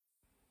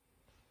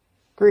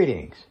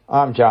Greetings,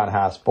 I'm John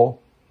Haspel.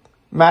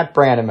 Matt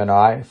Branham and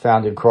I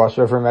founded Cross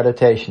River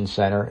Meditation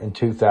Center in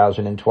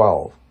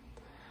 2012.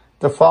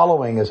 The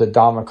following is a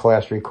Dhamma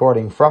class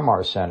recording from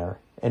our center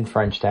in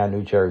Frenchtown,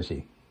 New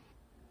Jersey.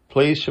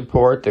 Please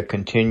support the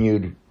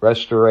continued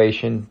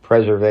restoration,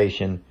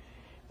 preservation,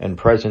 and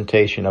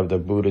presentation of the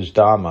Buddha's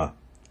Dhamma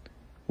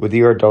with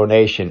your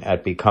donation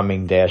at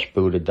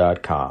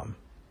becoming-buddha.com.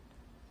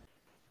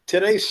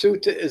 Today's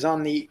sutta is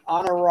on the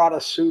Anuradha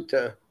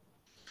Sutta,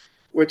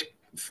 which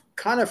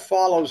kind of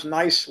follows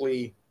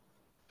nicely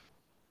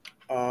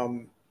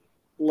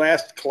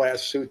last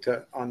class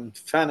sutta on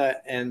Fena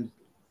and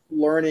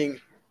learning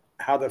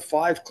how the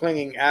five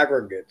clinging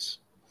aggregates,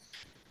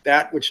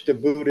 that which the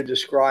Buddha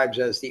describes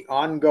as the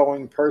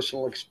ongoing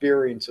personal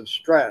experience of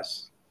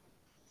stress.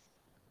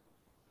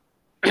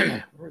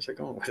 Where's it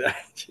going with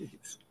that?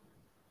 Jeez.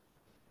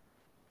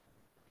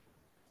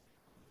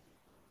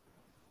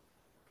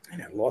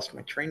 I lost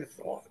my train of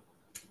thought.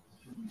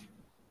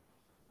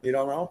 You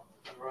don't know?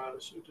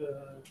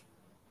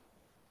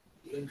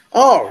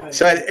 Oh,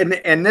 so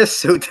in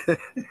this sutta,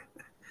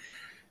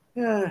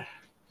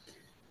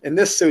 in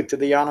this sutta,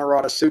 the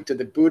Anuradha Sutta,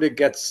 the Buddha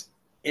gets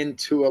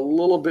into a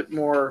little bit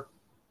more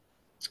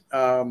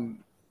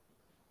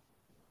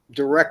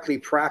directly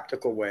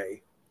practical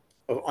way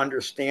of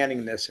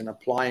understanding this and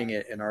applying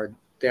it in our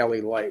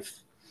daily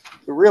life.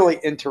 A really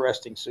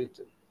interesting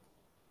sutta.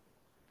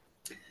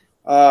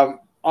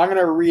 I'm going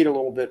to read a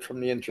little bit from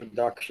the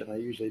introduction. I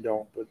usually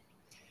don't, but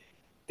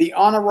the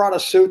Anuradha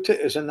Sutta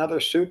is another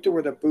sutta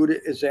where the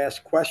Buddha is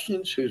asked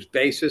questions whose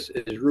basis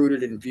is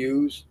rooted in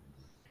views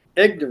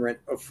ignorant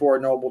of Four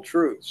Noble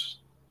Truths.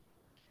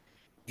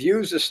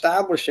 Views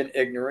established in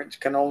ignorance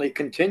can only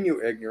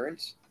continue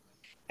ignorance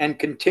and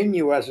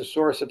continue as a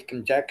source of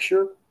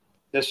conjecture,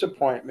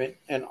 disappointment,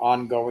 and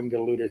ongoing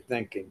deluded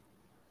thinking.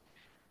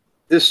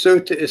 This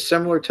sutta is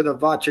similar to the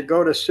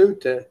Vacchagotta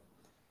Sutta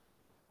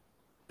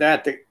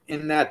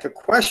in that the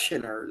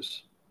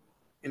questioners,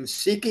 in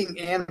seeking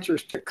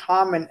answers to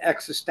common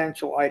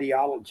existential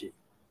ideology,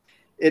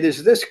 it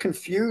is this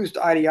confused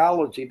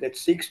ideology that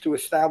seeks to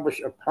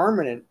establish a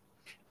permanent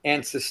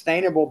and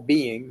sustainable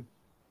being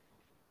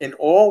in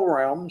all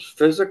realms,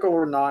 physical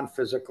or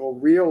non-physical,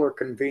 real or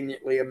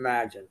conveniently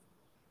imagined.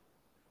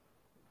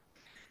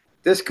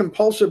 This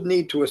compulsive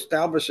need to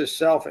establish a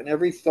self in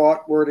every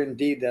thought, word, and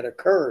deed that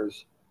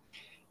occurs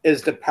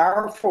is the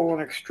powerful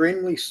and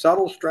extremely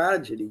subtle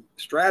strategy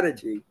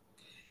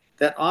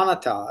that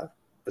anatta,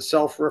 a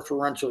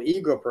self-referential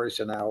ego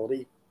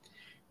personality,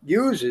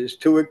 uses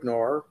to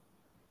ignore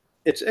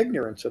its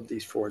ignorance of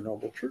these Four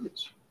Noble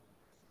Truths.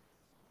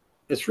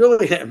 It's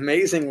really an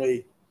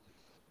amazingly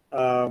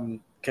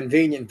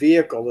convenient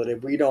vehicle that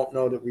if we don't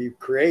know that we've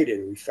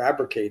created, we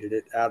fabricated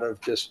it out of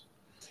just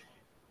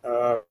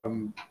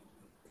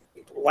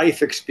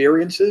life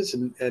experiences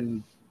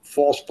and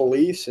false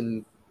beliefs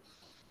and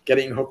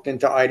getting hooked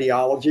into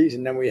ideologies,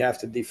 and then we have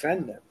to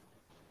defend them.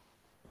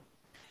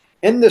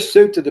 In this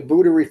sutta, the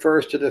Buddha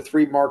refers to the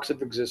three marks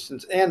of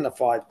existence and the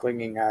five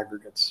clinging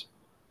aggregates.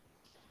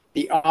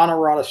 The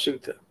Anuradha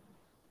Sutta.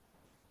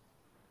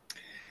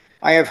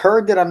 I have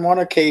heard that on one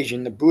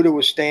occasion the Buddha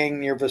was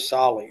staying near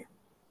Vasali.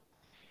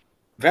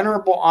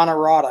 Venerable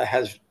Anuradha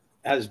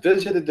has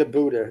visited the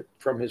Buddha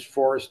from his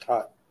forest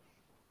hut.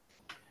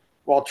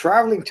 While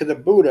traveling to the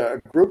Buddha,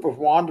 a group of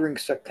wandering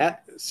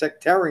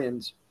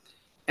sectarians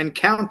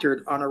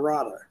encountered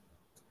Anuradha.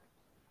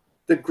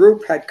 The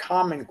group had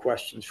common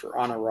questions for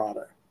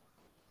Anuradha.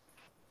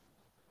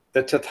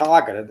 The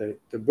Tathagata,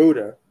 the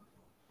Buddha,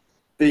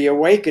 the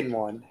awakened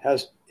one,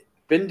 has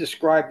been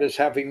described as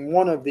having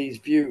one of these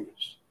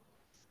views.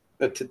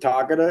 The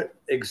Tathagata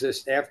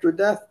exists after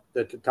death.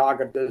 The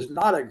Tathagata does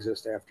not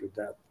exist after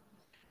death.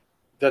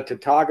 The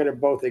Tathagata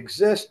both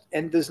exists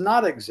and does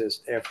not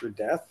exist after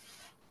death.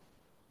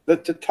 The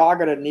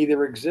Tathagata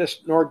neither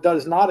exists nor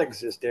does not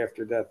exist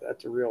after death.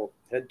 That's a real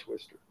head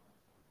twister.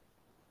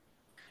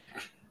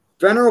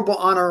 Venerable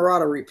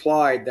Anuradha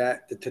replied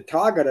that the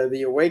Tathagata,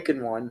 the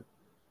awakened one,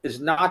 is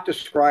not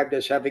described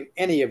as having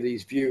any of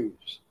these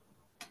views.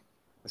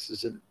 This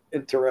is an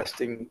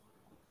interesting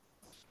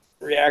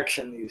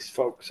reaction these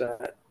folks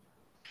had.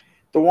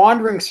 The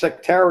wandering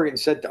sectarian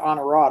said to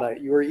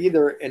Anuradha, "You are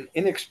either an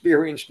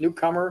inexperienced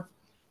newcomer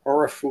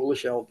or a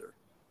foolish elder."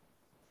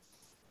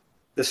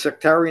 The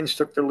sectarians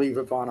took their leave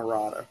of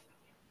Anuradha.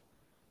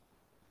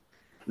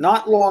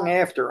 Not long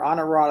after,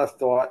 Anuradha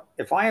thought,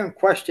 if I am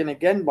questioned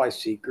again by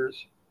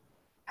seekers,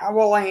 how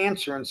will I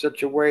answer in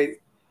such a way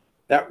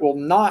that will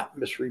not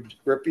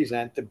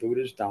misrepresent the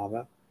Buddha's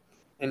Dhamma,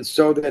 and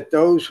so that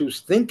those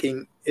whose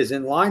thinking is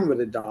in line with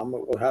the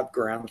Dhamma will have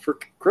grounds for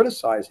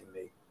criticizing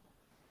me?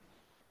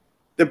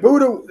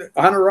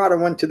 Anuradha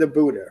went to the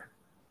Buddha.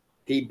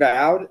 He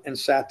bowed and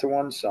sat to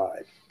one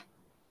side.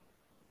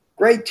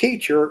 Great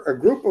teacher, a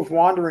group of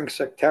wandering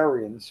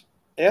sectarians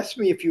asked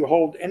me if you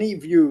hold any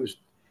views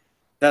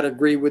that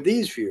agree with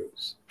these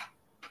views.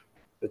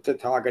 The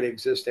Tathagata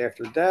exists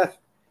after death.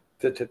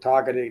 The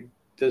Tathagata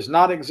does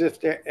not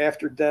exist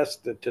after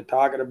death. The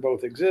Tathagata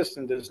both exists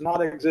and does not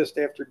exist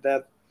after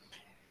death.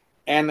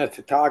 and the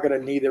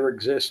Tathagata neither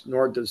exists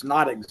nor does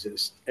not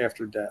exist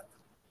after death.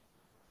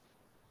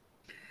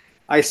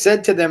 I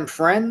said to them,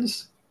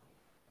 friends,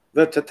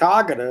 the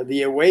Tathagata,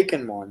 the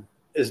awakened one,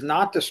 is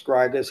not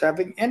described as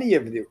having any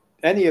of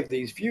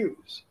these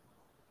views.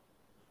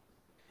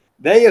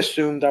 They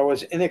assumed I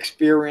was an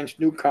inexperienced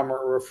newcomer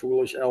or a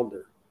foolish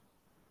elder.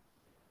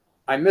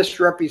 I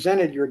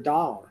misrepresented your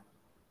Dhamma.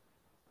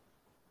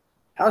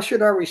 How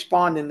should I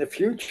respond in the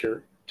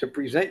future to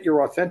present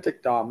your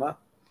authentic Dhamma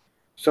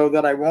so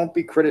that I won't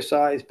be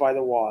criticized by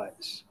the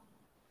wise?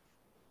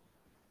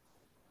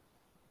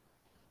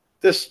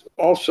 This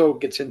also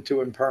gets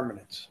into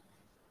impermanence.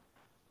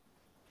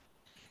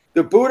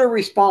 The Buddha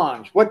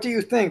responds, what do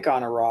you think,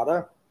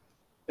 Anuradha?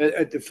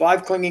 The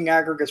five clinging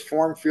aggregates: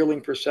 form,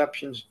 feeling,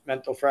 perceptions,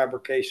 mental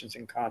fabrications,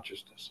 and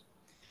consciousness.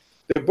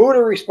 The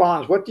Buddha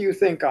responds, what do you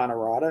think,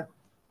 Anuradha?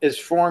 Is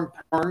form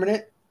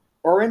permanent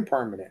or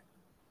impermanent?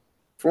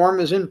 Form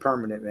is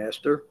impermanent,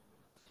 Master.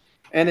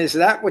 And is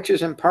that which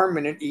is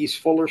impermanent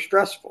easeful or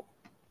stressful?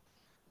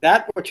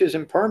 That which is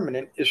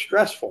impermanent is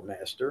stressful,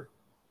 Master.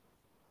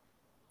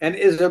 And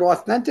is it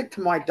authentic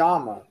to my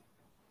Dhamma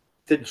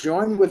to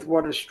join with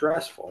what is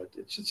stressful?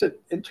 It's just an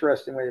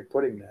interesting way of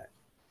putting that.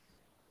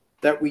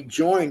 That we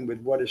join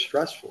with what is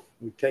stressful.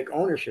 We take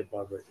ownership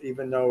of it,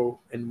 even though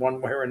in one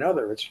way or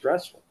another it's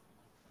stressful.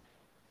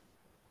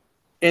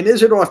 And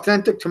is it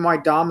authentic to my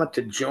Dhamma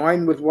to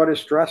join with what is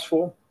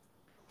stressful?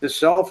 To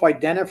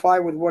self-identify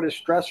with what is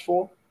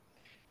stressful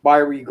by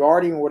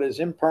regarding what is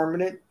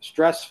impermanent,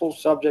 stressful,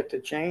 subject to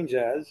change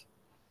as,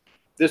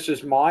 this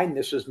is mine,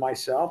 this is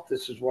myself,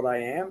 this is what I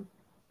am?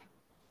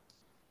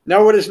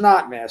 No, it is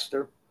not,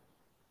 Master.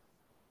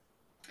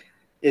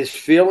 Is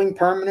feeling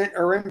permanent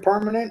or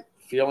impermanent?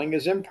 Feeling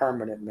is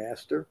impermanent,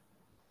 Master.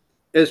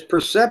 Is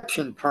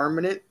perception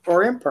permanent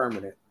or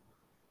impermanent?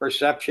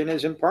 Perception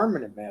is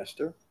impermanent,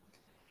 Master.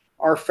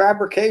 Are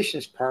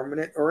fabrications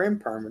permanent or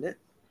impermanent?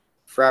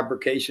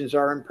 Fabrications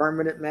are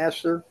impermanent,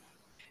 Master.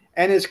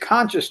 And is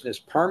consciousness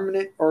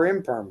permanent or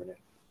impermanent?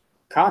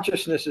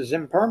 Consciousness is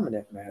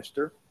impermanent,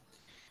 Master.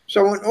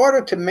 So in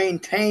order to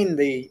maintain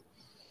the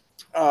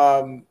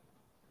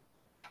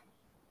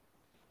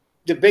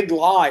big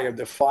lie of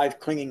the five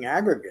clinging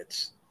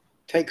aggregates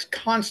takes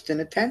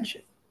constant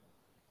attention.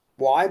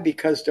 Why?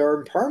 Because they're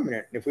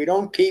impermanent. If we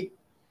don't keep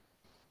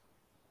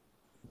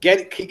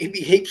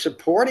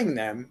supporting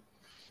them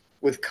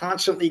with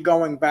constantly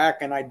going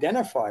back and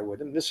identify with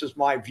them, this is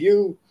my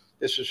view,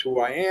 this is who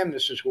I am,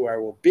 this is who I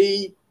will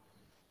be.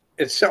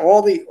 It's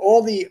all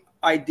the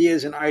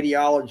ideas and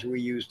ideology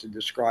we use to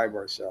describe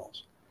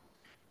ourselves.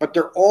 But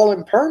they're all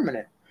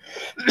impermanent.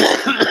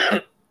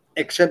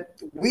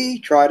 Except we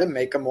try to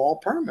make them all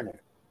permanent.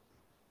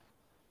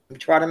 We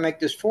try to make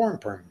this form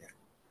permanent.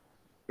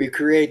 We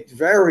create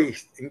very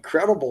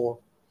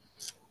incredible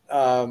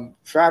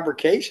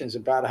fabrications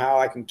about how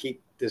I can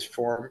keep this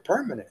form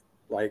permanent.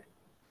 Like,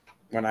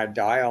 when I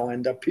die, I'll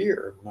end up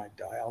here. When I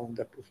die, I'll end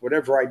up with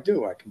whatever I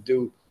do. I can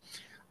do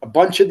a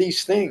bunch of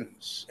these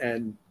things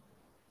and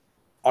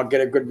I'll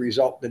get a good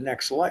result in the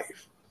next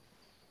life.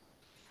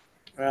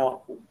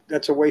 Well,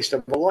 that's a waste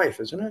of a life,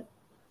 isn't it?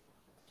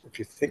 If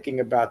you're thinking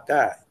about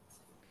that.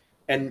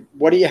 And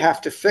what do you have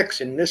to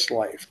fix in this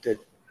life that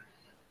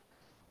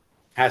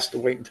has to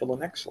wait until the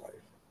next life?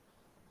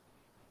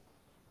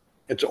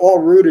 It's all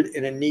rooted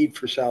in a need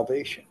for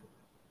salvation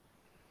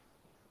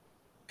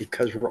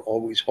because we're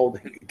always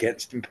holding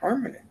against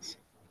impermanence.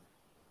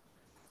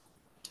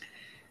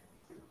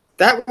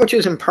 That which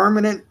is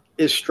impermanent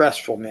is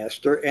stressful,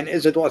 Master. And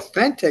is it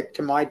authentic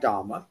to my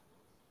Dhamma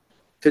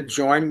to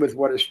join with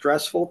what is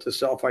stressful, to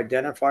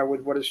self-identify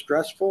with what is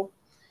stressful,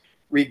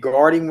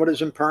 regarding what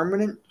is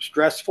impermanent,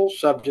 stressful,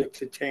 subject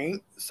to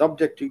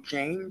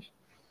change,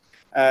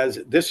 as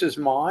this is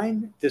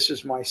mine, this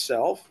is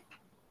myself,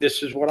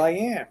 this is what I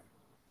am?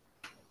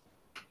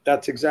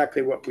 That's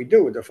exactly what we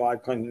do with the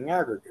five clinging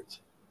aggregates.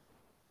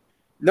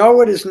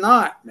 No, it is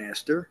not,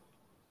 Master.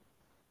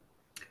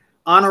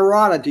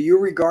 Anuradha, do you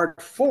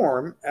regard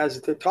form as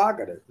the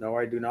Tathagata? No,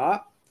 I do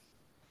not.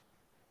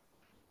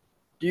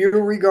 Do you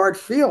regard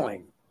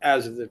feeling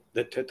as the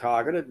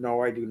Tathagata?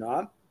 No, I do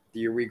not. Do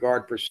you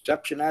regard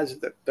perception as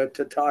the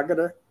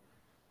Tathagata?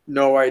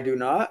 No, I do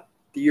not.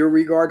 Do you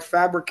regard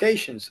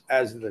fabrications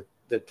as the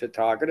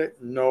Tathagata?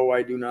 No,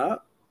 I do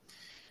not.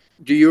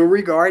 Do you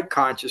regard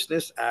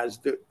consciousness as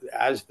the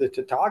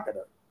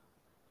Tathagata?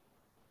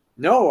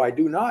 No, I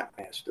do not,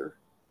 Master.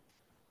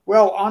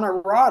 Well,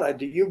 Anuradha,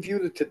 do you view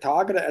the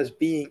Tathagata as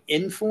being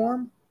in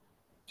form?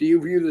 Do you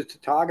view the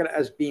Tathagata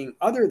as being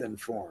other than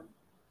form?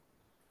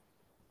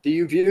 Do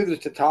you view the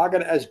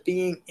Tathagata as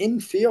being in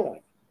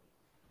feeling?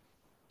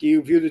 Do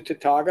you view the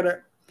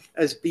Tathagata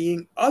as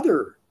being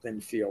other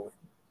than feeling?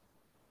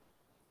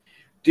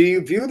 Do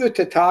you view the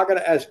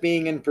Tathagata as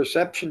being in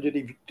perception? Do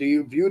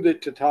you view the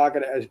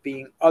Tathagata as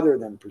being other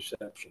than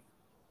perception?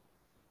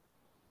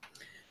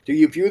 Do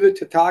you view the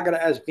Tathagata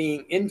as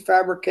being in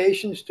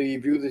fabrications? Do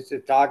you view the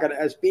Tathagata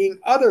as being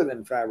other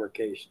than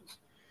fabrications?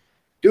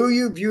 Do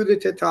you view the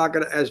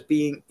Tathagata as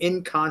being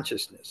in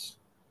consciousness?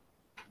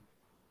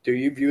 Do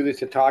you view the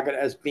Tathagata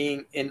as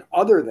being in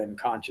other than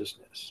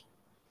consciousness?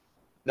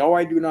 No,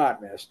 I do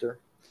not, Master.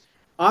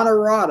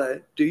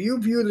 Anuradha, do you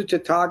view the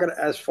Tathagata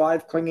as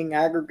five clinging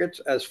aggregates,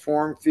 as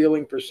form,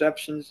 feeling,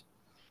 perceptions,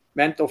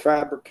 mental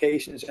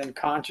fabrications, and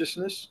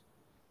consciousness?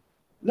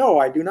 No,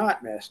 I do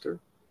not, Master.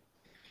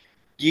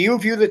 Do you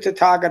view the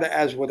Tathagata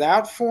as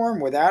without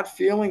form, without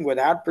feeling,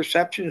 without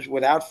perceptions,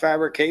 without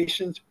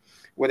fabrications,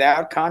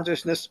 without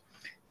consciousness?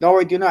 No,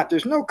 I do not.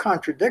 There's no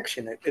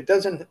contradiction. It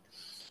doesn't.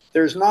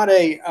 There's not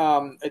a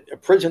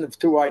prison of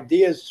two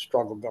ideas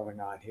struggle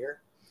going on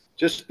here.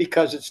 Just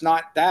because it's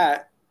not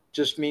that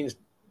just means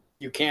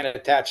you can't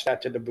attach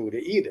that to the Buddha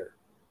either.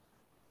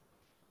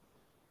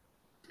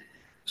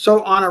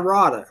 So,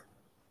 Anuradha,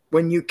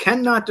 when you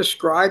cannot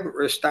describe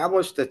or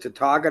establish the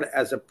Tathagata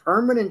as a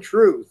permanent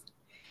truth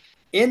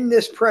in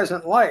this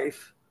present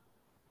life,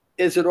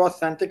 is it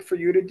authentic for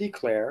you to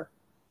declare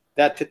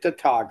that the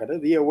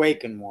Tathagata, the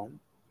awakened one,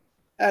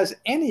 has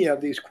any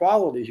of these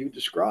qualities you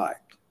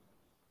described?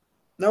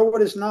 No,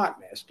 it is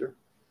not, Master.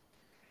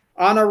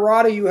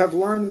 Anuradha, you have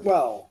learned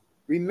well.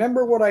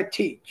 Remember what I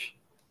teach.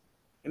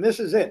 And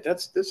this is it.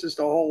 This is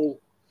the whole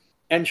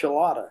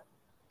enchilada.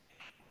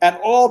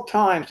 At all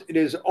times, it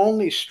is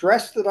only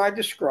stress that I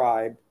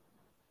describe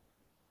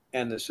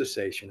and the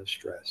cessation of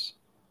stress.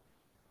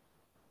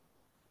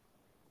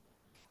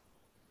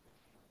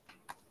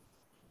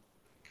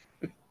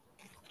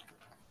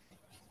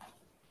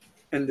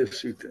 End of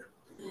sutta.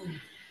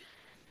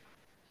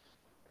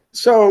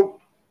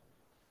 So,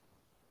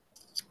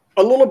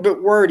 a little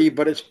bit wordy,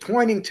 but it's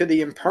pointing to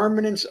the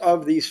impermanence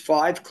of these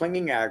five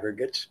clinging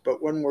aggregates.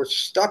 But when we're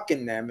stuck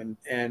in them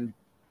and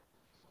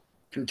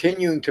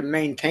continuing to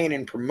maintain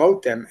and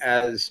promote them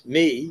as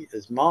me,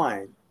 as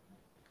mine,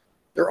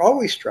 they're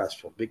always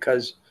stressful,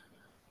 because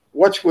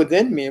what's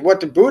within me, what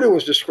the Buddha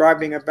was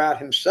describing about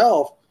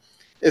himself,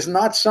 is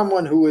not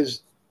someone who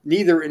is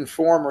neither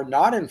informed or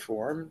not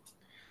informed.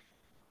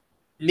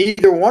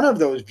 Neither one of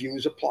those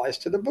views applies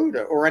to the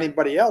Buddha or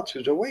anybody else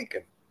who's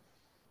awakened.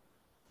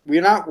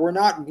 We're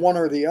not one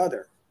or the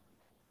other.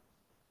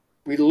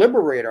 We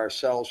liberate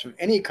ourselves from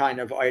any kind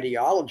of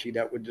ideology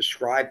that would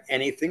describe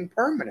anything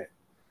permanent.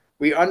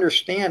 We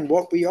understand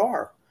what we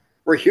are.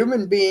 We're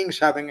human beings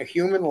having a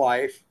human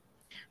life.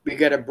 We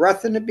get a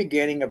breath in the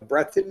beginning, a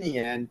breath in the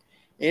end,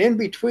 and in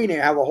between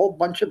you have a whole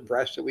bunch of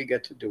breaths that we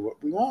get to do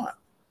what we want.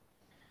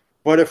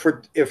 But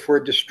if we're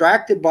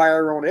distracted by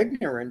our own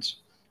ignorance,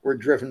 we're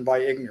driven by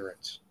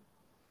ignorance.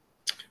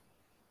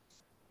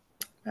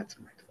 That's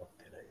my talk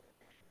today.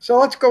 So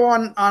let's go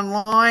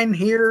online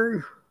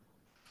here.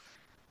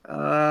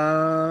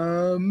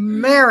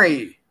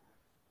 Mary.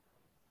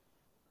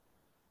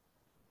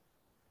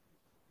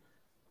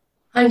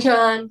 Hi,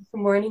 John.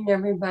 Good morning,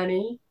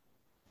 everybody.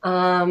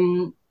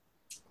 I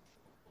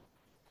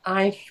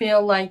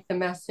feel like the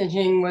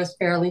messaging was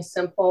fairly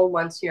simple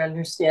once you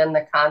understand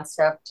the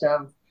concept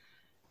of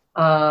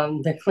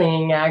the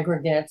clinging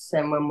aggregates,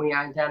 and when we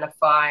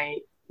identify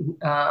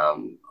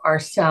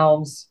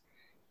ourselves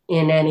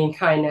in any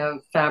kind of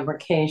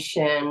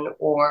fabrication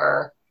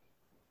or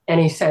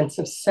any sense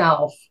of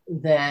self,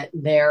 that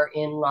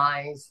therein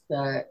lies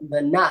the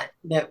nut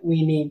that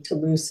we need to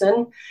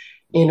loosen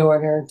in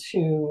order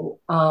to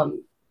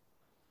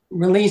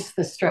release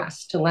the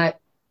stress, to let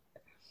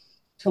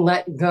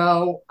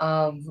go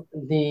of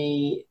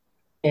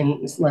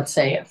let's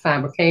say, a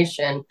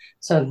fabrication,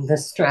 so the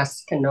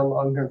stress can no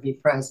longer be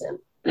present.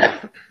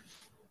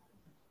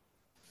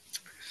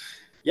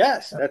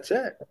 Yes, that's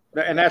it.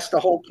 And that's the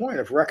whole point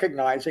of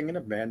recognizing and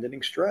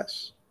abandoning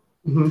stress.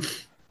 Mm-hmm.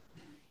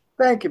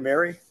 Thank you,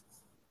 Mary.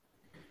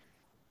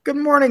 Good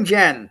morning,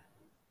 Jen.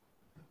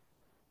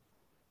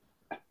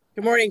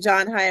 Good morning,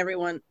 John. Hi,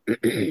 everyone.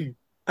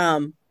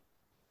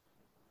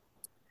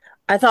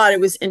 I thought it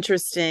was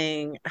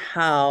interesting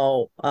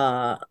how,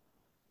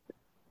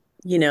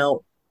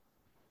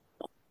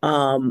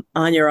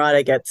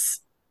 Anuradha gets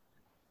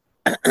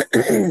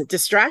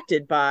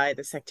distracted by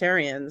the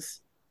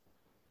sectarians,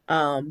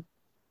 and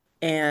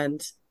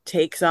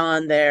takes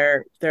on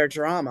their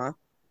drama.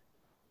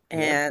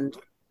 And,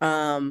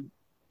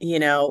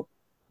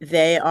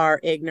 they are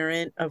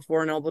ignorant of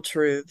Four Noble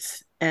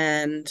Truths,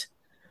 and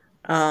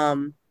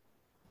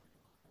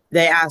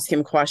they ask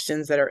him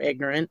questions that are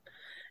ignorant,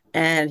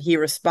 and he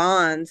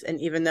responds. And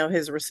even though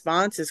his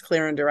response is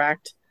clear and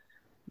direct,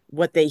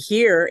 what they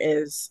hear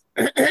is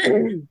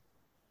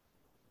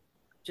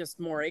just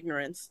more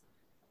ignorance,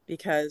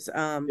 because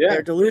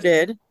they're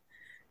deluded,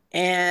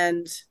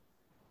 and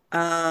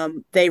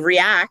they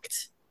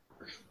react,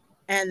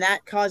 and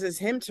that causes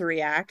him to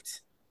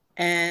react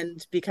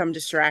and become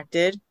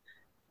distracted.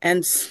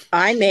 And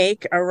I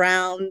make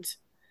around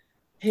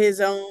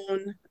his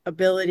own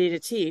ability to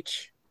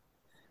teach.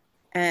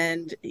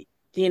 And,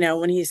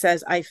 when he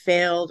says, I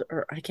failed,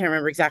 or I can't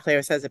remember exactly how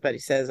he says it, but he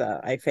says,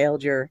 I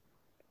failed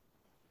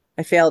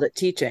at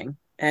teaching.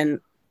 And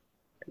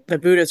the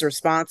Buddha's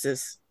response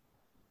is,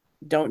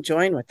 don't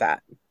join with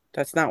that.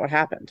 That's not what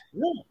happened.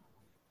 No.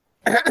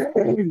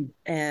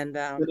 And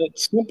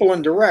it's simple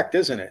and direct,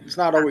 isn't it? It's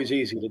not always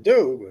easy to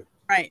do.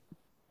 Right.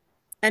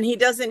 And he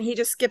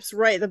just skips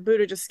right. The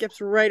Buddha just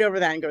skips right over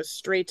that and goes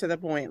straight to the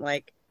point.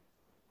 Like,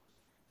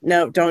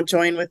 no, don't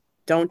join with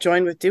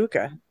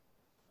dukkha.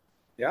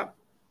 Yeah.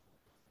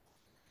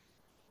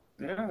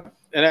 Yeah.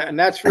 And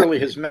that's really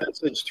his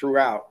message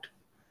throughout,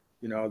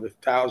 the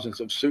thousands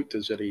of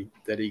suttas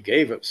that he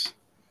gave us.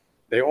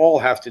 They all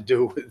have to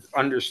do with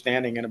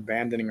understanding and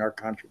abandoning our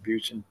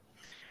contribution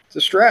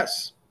to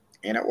stress.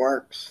 And it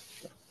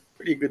works.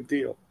 Pretty good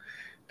deal.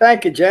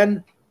 Thank you,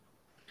 Jen.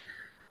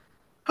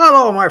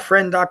 Hello, my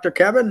friend, Dr.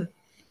 Kevin.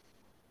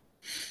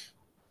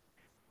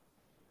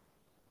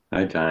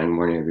 Hi, John. Good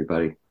morning,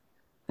 everybody.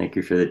 Thank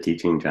you for the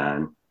teaching,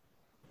 John.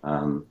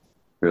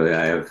 Really,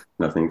 I have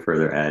nothing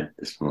further to add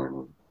this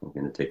morning. I'm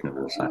going to take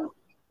another silence.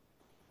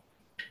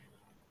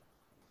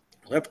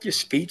 Left you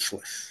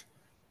speechless.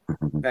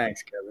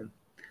 Thanks, Kevin.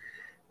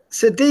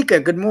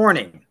 Siddiqa, good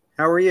morning.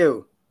 How are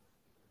you?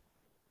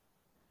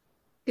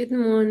 Good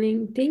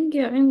morning. Thank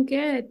you. I'm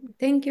good.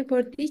 Thank you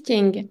for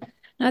teaching.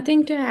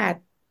 Nothing to add.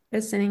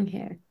 Listening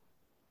here.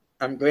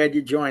 I'm glad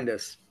you joined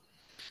us.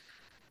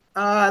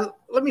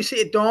 Let me see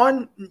it,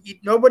 Dawn.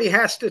 Nobody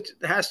has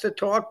to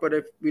talk, but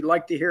if we'd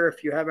like to hear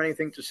if you have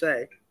anything to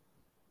say.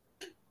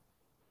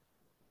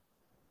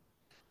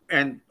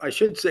 And I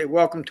should say,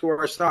 welcome to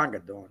our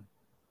Sangha, Dawn.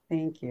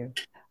 Thank you.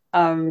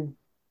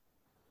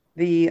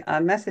 The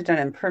message on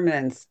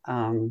impermanence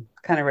kind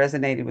of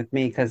resonated with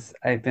me because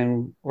I've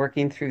been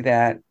working through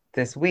that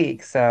this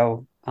week.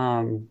 So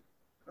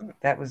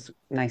that was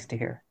nice to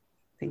hear.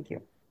 Thank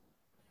you.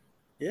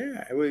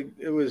 Yeah, you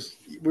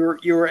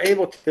were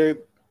able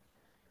to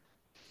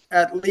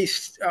at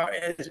least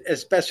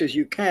as best as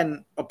you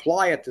can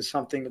apply it to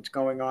something that's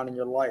going on in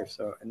your life.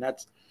 So, and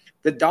that's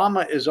the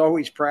Dhamma is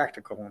always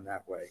practical in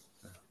that way.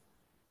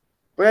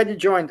 Glad you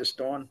joined us,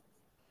 Dawn.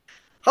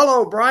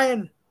 Hello,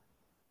 Brian.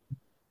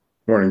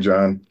 Morning,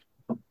 John.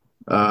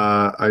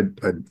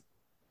 I'd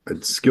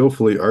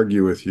skillfully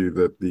argue with you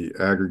that the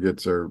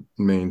aggregates are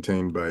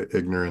maintained by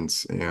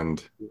ignorance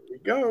and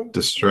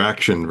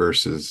distraction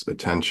versus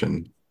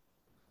attention.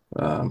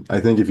 I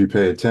think if you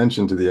pay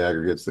attention to the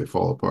aggregates, they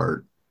fall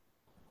apart.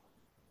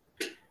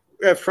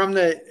 From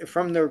name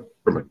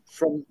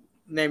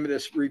of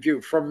this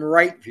review, from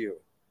right view.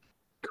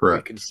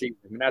 Correct. We can see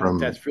them. And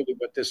that's really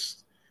what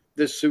this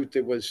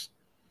sutta was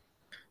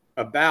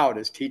about,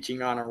 is teaching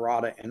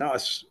Anuradha and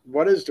us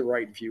what is the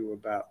right view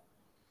about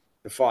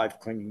the 5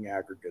 clinging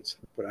aggregates.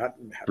 But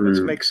let's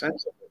make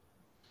sense of it.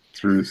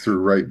 Through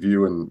right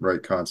view and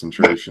right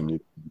concentration,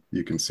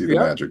 you can see the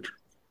magic.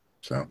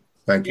 So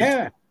thank you.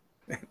 Yeah.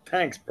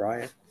 Thanks,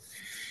 Brian.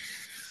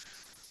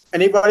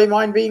 Anybody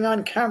mind being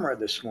on camera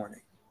this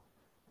morning?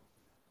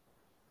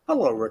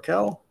 Hello,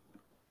 Raquel.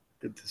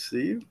 Good to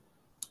see you.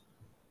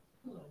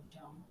 Hello,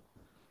 John.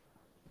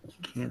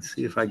 Can't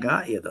see if I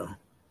got you, though.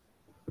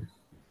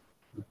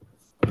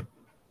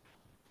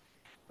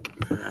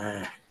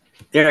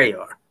 There you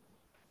are.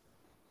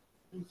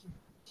 Thank you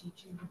for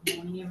teaching. Good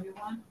morning,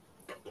 everyone.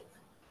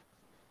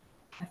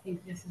 I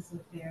think this is a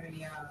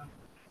very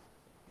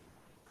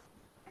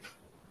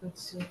good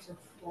sutta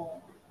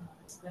for,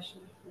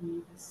 especially for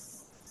me,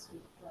 this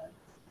week,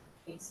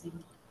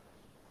 facing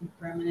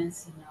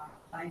impermanence in our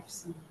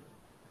lives. And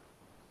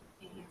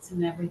it's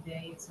an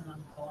everyday, it's an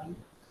ongoing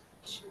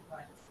issue,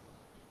 but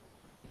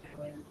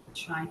we're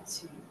trying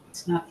to,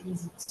 it's not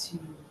easy to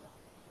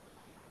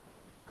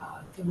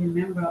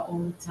remember all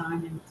the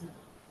time and to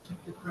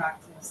keep the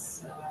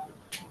practice alive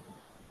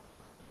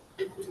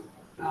and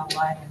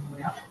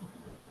well,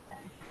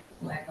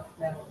 lack of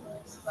better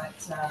words.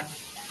 But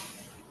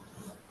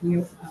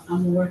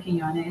I'm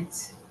working on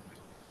it.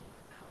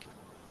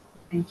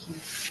 Thank you.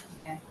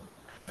 Okay.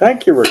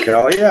 Thank you,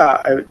 Raquel.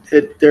 Yeah,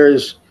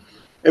 it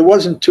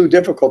wasn't too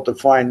difficult to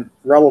find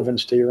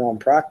relevance to your own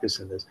practice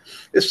in this.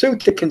 The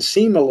sutta can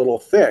seem a little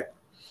thick,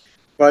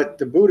 but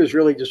the Buddha is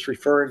really just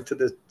referring to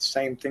the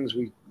same things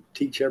we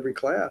teach every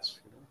class.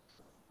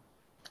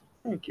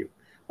 Thank you.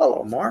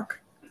 Hello,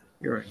 Mark.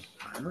 You're in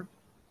timer.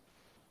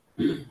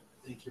 Thank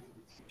you for the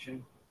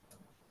teaching.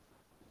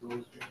 It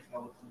was very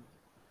eloquent.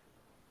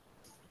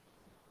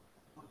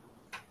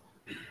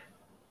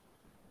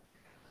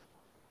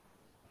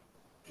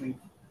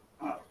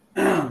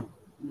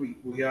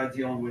 We are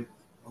dealing with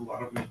a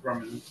lot of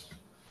impermanence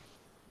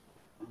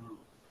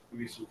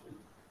recently,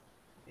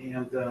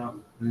 and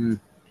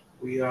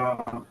we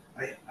are.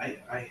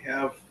 I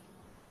have,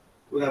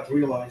 without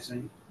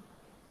realizing,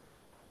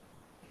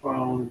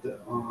 found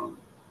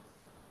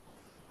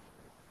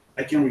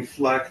I can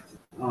reflect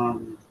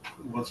on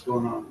what's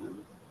going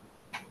on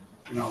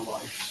in our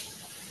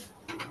lives.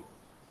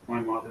 My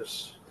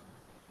mother's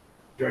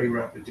very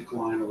rapid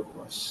decline over the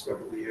last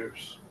several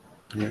years.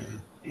 Yeah.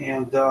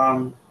 And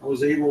I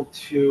was able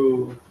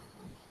to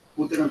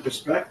put it in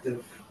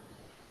perspective,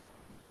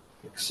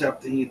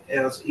 accepting it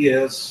as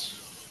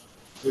is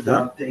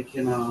without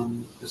taking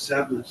the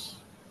sadness.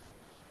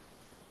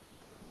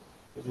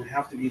 It doesn't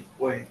have to be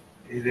the way.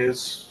 It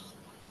is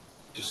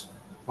just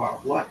part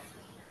of life.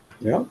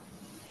 Yeah.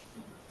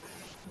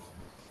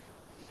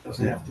 It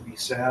doesn't have to be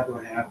sad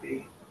or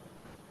happy.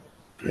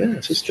 Yeah,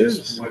 it's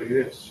just what it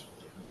is.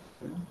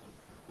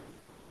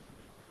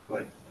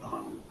 But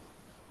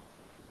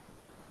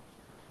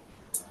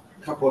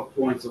a couple of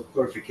points of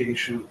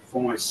clarification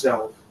for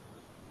myself.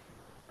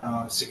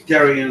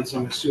 Sectarians,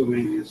 I'm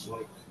assuming, is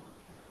like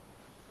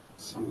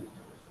some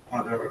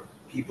other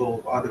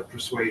people, other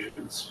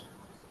persuasions.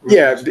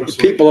 Yeah,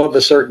 people of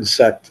a certain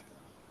sect.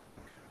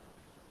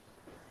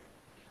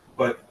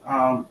 But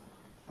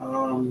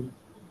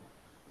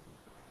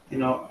you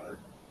know,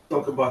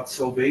 talk about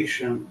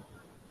salvation.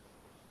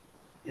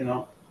 You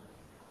know,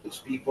 those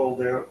people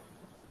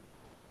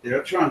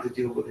they're trying to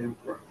deal with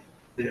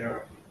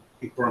their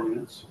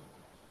impermanence.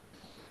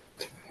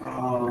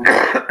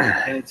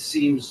 And it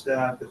seems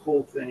that the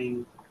whole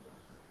thing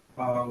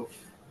of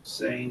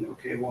saying,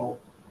 okay, well,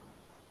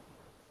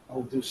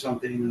 I'll do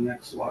something in the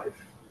next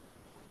life.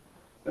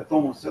 That's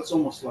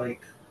almost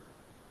like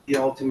the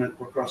ultimate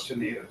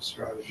procrastinator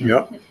strategy.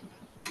 Yep.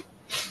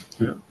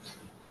 Yeah.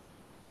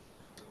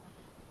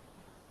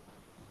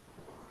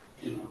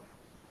 You know,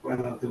 why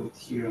not do it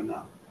here and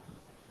now?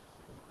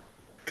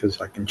 Because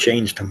I can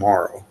change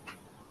tomorrow.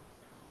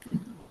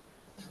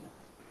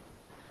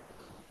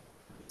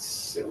 It's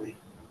silly.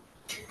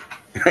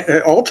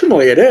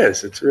 Ultimately, it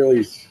is.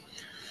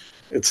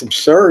 It's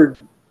absurd.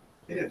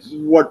 It is.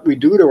 What we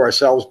do to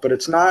ourselves, but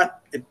it's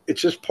not.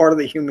 It's just part of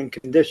the human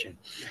condition.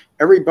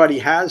 Everybody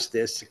has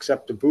this,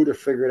 except the Buddha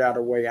figured out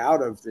a way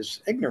out of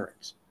this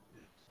ignorance.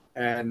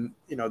 And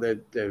you know,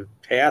 the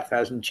path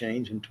hasn't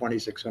changed in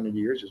 2,600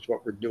 years. It's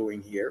what we're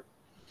doing here,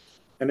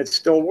 and it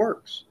still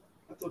works.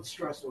 I thought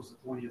stress was the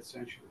 20th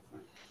century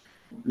thing.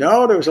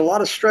 No, there was a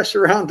lot of stress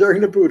around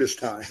during the Buddhist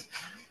time.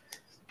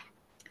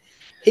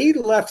 He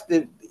left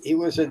it. He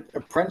was a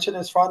prince in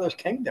his father's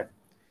kingdom,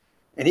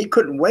 and he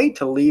couldn't wait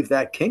to leave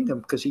that kingdom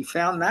because he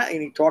found that,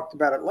 and he talked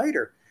about it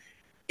later.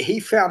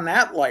 He found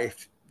that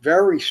life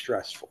very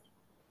stressful,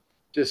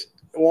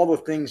 just all the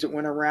things that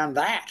went around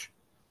that,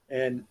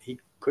 and he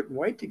couldn't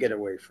wait to get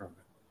away from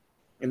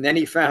it. And then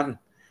he found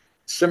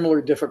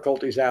similar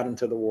difficulties out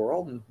into the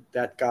world, and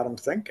that got him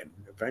thinking.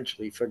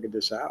 Eventually, he figured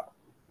this out.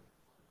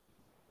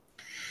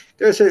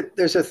 There's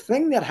a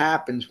thing that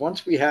happens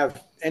once we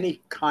have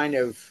any kind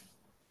of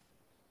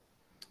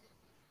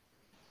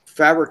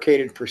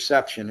fabricated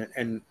perception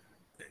and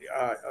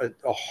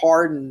a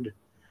hardened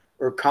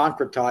or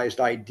concretized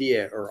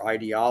idea or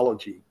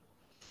ideology.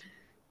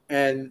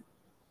 And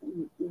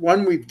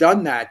when we've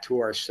done that to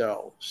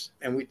ourselves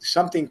and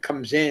something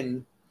comes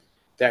in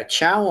that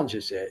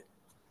challenges it,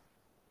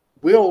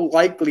 we'll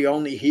likely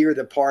only hear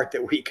the part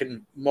that we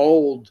can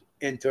mold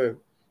into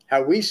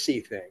how we see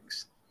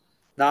things,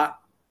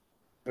 not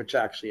what's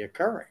actually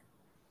occurring.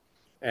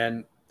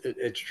 And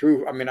it's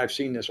true. I mean, I've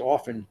seen this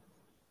often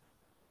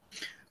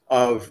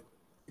of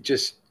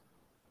just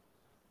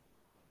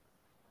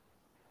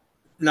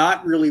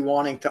not really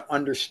wanting to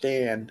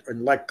understand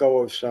and let go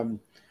of some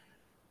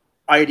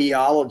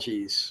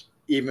ideologies,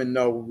 even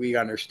though we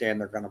understand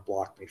they're going to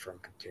block me from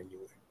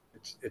continuing.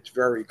 It's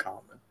very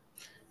common.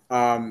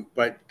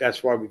 But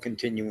that's why we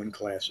continue in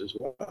class as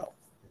well.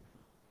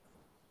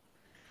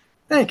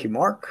 Thank you,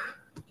 Mark.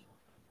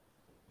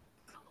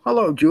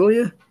 Hello,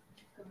 Julia.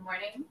 Good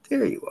morning.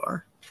 There you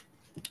are.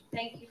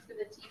 Thank you for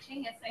the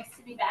teaching. It's nice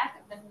to be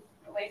back. I've been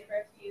away for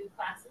a few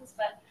classes,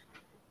 but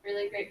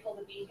really grateful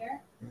to be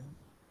here.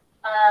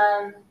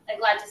 I'm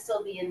glad to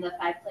still be in the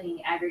 5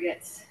 clinging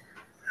aggregates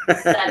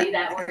study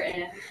that we're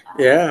in.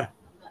 Yeah.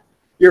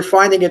 You're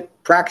finding it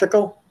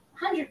practical?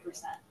 100%.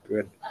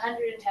 Good.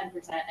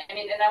 110%. I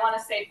mean, and I want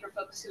to say for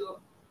folks who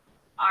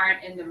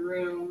aren't in the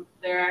room,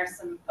 there are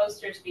some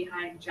posters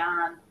behind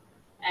John,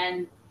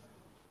 and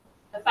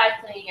the 5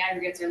 clinging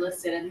aggregates are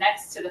listed, and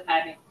next to the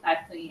 5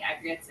 clinging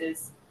aggregates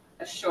is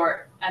a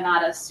short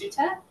Anatta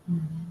Sutta.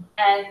 Mm-hmm.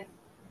 And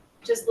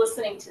just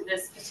listening to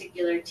this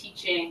particular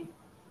teaching,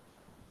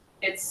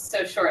 it's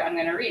so short, I'm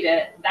going to read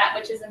it. That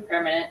which is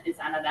impermanent is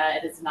anatta,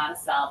 it is not a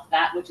self.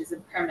 That which is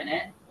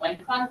impermanent, when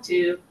clung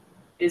to,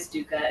 is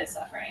dukkha, is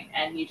suffering.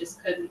 And you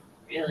just couldn't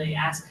really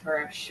ask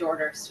for a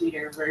shorter,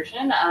 sweeter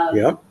version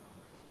of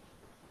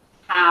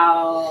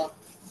how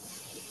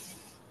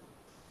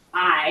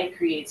I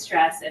create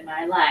stress in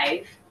my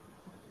life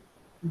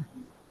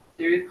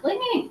through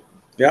clinging.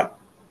 Yeah.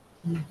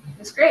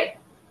 It's great.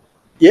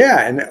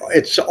 Yeah, and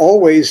it's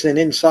always an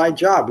inside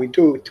job. We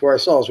do it to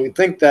ourselves. We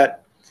think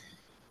that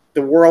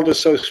the world is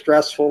so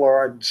stressful, or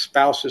our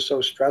spouse is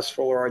so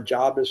stressful, or our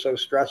job is so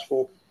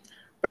stressful.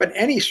 But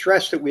any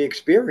stress that we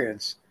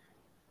experience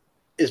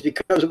is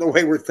because of the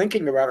way we're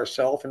thinking about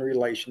ourselves in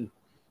relation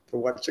to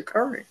what's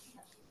occurring.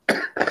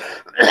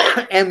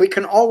 And we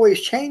can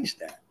always change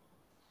that.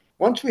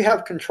 Once we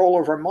have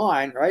control of our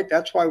mind, right?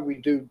 That's why we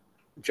do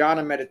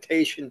jhana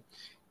meditation,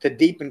 to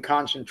deepen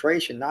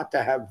concentration, not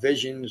to have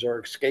visions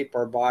or escape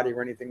our body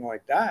or anything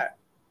like that.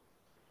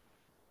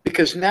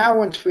 Because now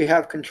once we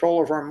have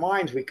control of our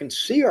minds, we can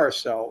see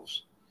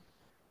ourselves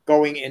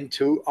going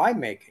into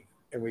I-making.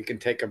 And we can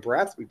take a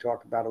breath. We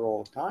talk about it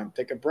all the time.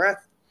 Take a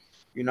breath,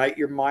 unite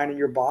your mind and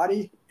your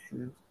body,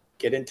 and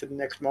get into the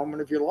next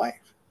moment of your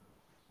life.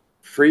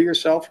 Free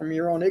yourself from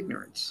your own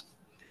ignorance.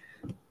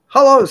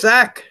 Hello,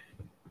 Zach.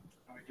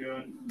 How are you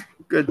doing?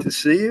 Good to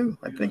see you.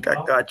 I think I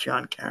got you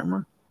on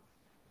camera.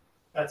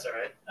 That's all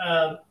right.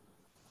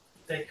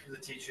 Thank you for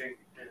the teaching,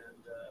 and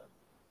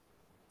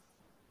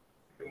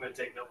I'm going to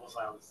take noble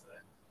silence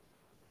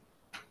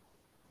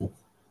today.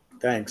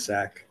 Thanks,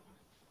 Zach.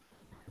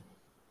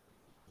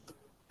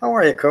 How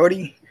are you,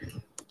 Cody?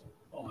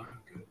 Oh, I'm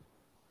good.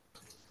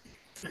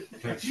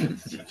 Thanks for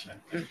the teaching.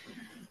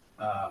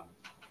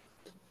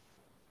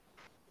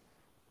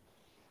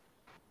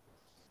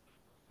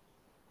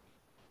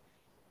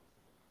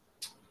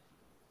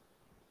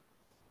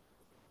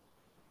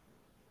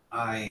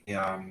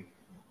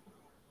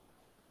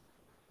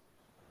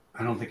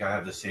 I don't think I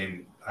have the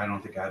same. I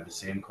don't think I have the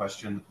same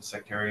question that the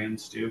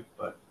sectarians do,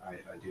 but I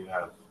do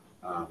have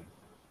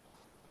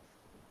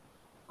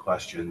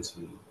questions.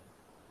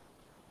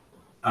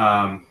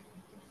 And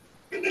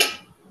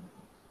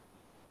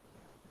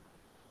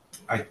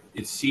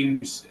it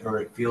seems, or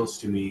it feels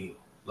to me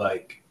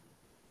like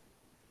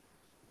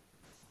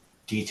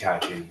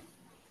detaching,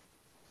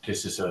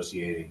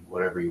 disassociating,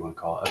 whatever you want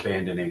to call it,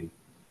 abandoning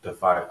the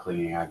 5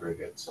 clinging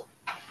aggregates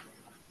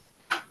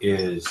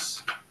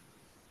is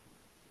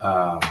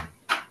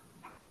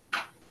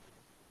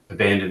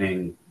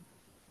abandoning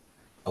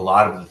a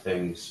lot of the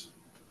things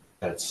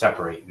that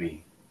separate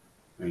me.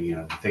 I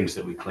mean, the things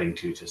that we cling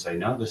to say,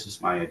 no, this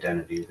is my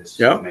identity. This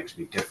is what makes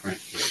me different.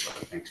 This is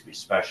what makes me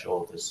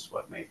special. This is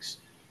what makes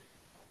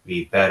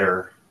me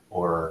better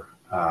or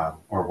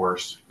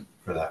worse,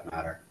 for that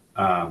matter.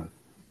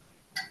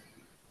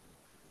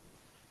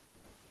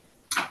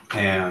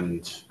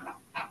 And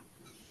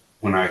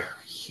when I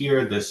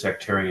hear the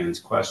sectarian's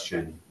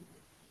question,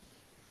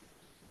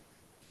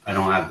 I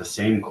don't have the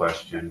same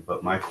question,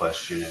 but my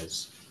question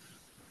is,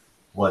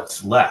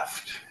 what's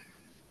left?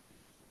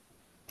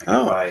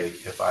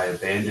 If I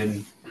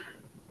abandon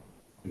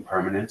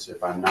impermanence,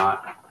 if I'm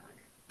not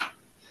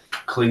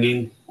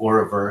clinging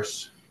or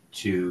averse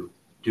to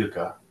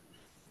dukkha,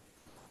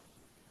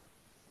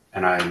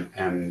 and I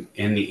am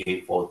in the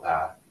Eightfold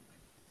Path,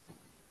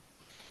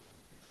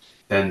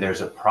 then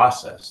there's a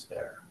process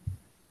there.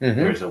 Mm-hmm.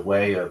 There's a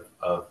way of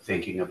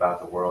thinking about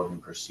the world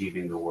and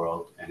perceiving the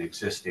world and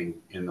existing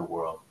in the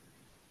world.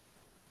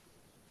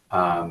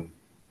 But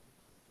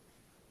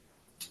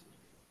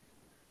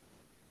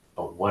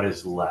what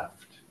is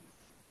left?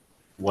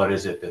 What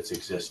is it that's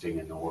existing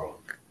in the world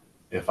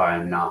if I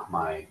am not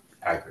my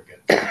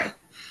aggregate?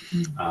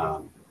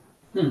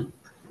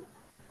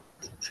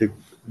 It's a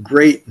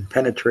great and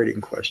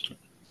penetrating question.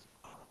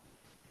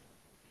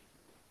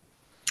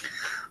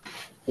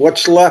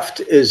 What's left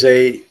is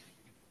a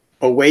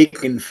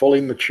awake and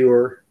fully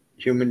mature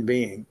human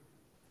being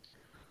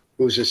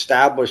who's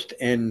established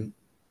in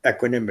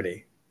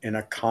equanimity, in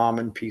a calm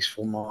and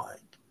peaceful mind.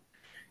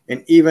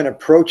 And even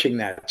approaching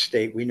that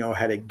state, we know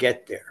how to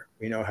get there.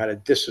 We know how to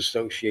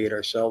disassociate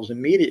ourselves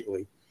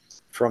immediately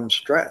from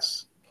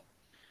stress.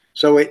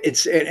 So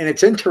it's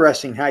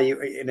interesting how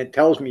and it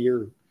tells me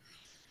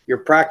your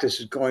practice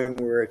is going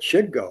where it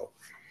should go.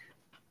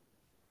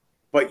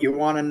 But you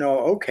want to know,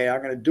 okay,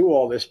 I'm going to do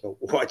all this, but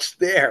what's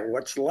there?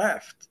 What's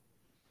left?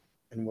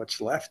 And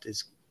what's left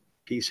is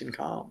peace and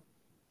calm.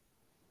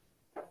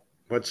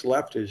 What's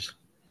left is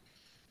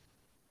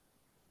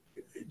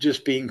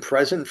just being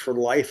present for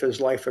life as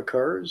life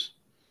occurs,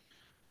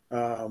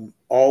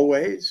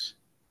 always,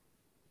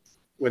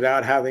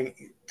 without having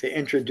to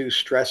introduce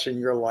stress in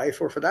your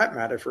life, or for that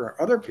matter, for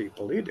other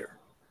people either.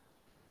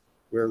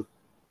 We're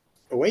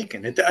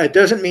awakened. It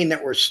doesn't mean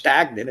that we're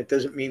stagnant. It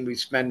doesn't mean we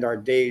spend our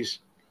days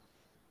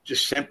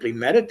just simply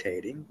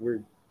meditating.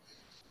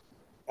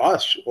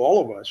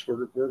 All of us,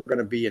 we're going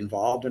to be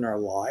involved in our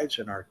lives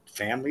and our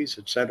families,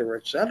 et cetera,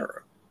 et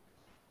cetera.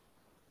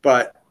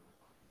 But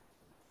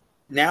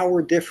now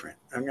we're different.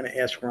 I'm going to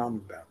ask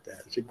Ram about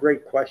that. It's a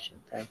great question.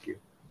 Thank you.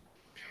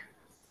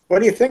 What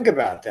do you think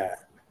about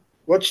that?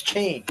 What's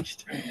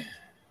changed?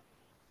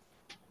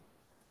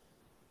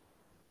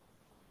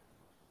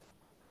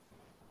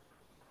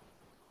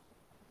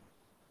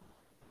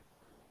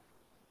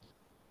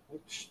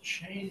 What's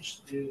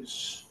changed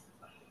is...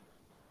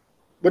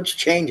 What's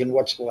changed and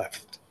what's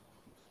left?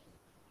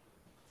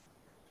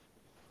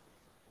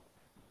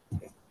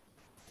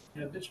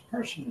 Yeah, this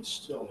person is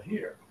still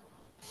here.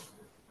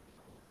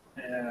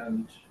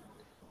 And...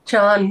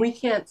 John, we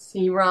can't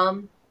see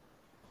Ram.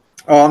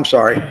 Oh, I'm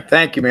sorry.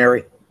 Thank you,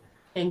 Mary.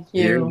 Thank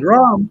you. Here's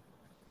Ram.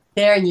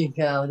 There you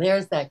go.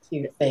 There's that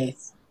cute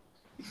face.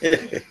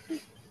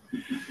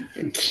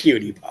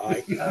 Cutie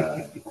pie.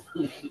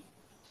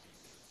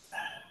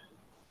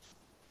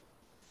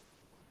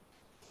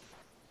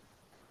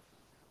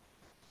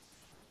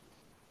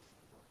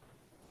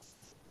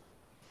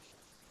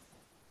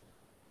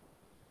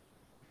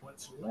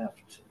 What's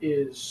left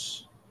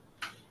is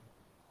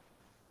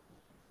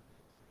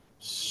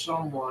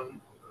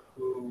someone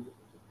who,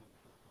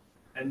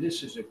 and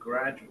this is a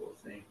gradual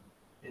thing,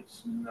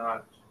 it's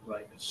not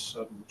like a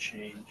sudden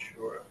change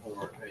or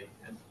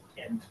an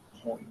end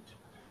point.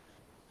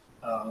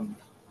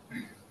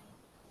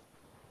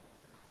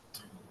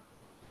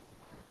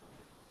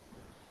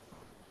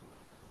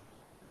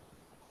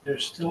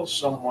 there's still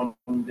someone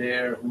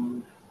there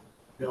who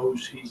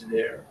knows he's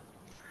there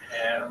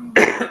and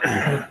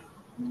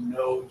who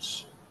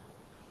knows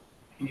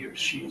he or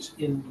she's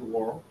in the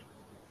world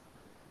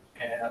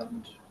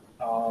and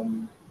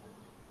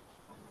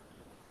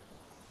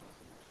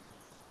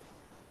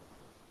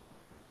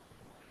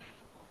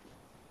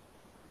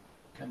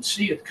can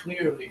see it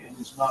clearly and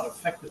is not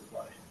affected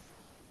by it.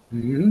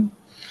 Mm-hmm.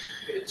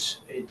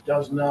 It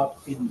does not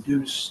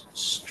induce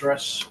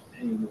stress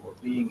anymore,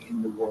 being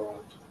in the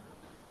world.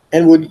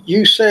 And would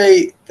you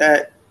say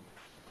that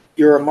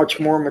you're a much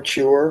more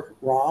mature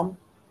Ram?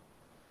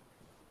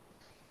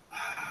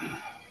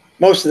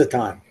 Most of the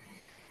time.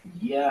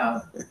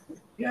 Yeah.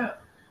 Yeah,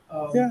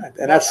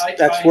 and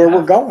that's where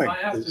we're going. I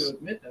have to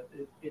admit that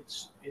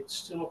it's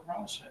still a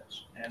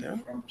process,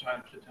 and from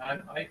time to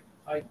time,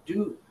 I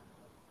do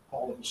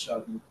all of a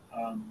sudden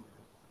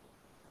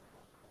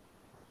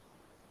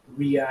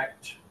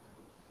react,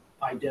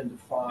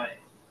 identify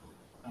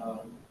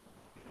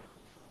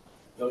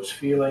those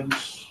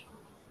feelings.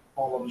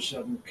 All of a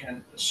sudden,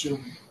 can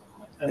assume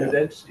an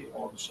identity.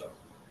 All of a sudden,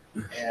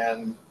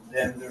 and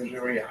then there's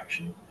a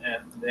reaction,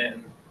 and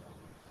then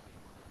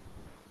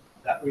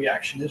that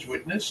reaction is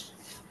witnessed,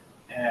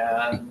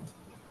 and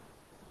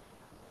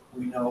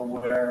we know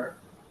where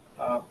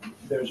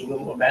there's a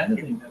little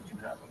abandoning that can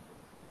happen.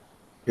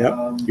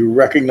 Yeah, you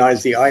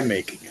recognize the I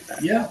making in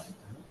that. Yeah.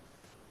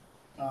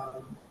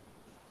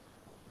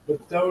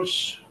 But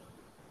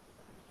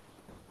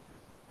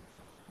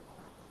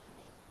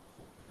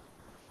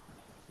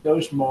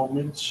those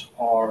moments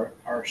are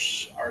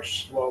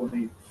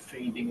slowly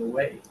fading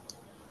away.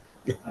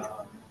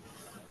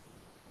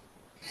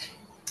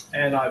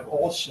 And I've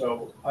lost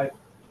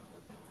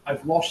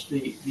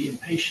the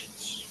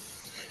impatience.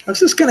 I was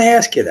just going to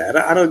ask you that.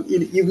 I don't.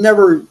 You've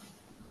never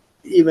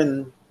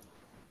even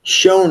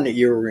shown that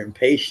you were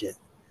impatient,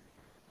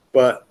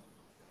 but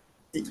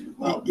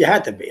you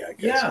had to be, I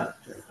guess.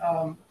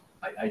 Yeah.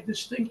 I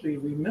distinctly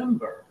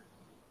remember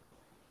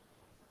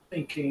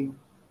thinking,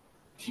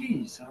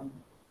 geez, I'm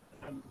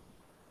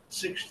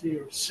 60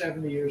 or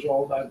 70 years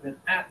old. I've been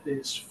at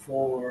this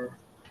for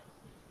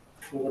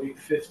 40,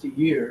 50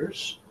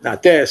 years.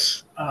 Not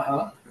this.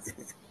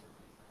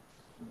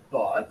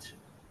 But,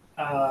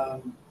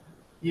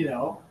 you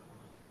know,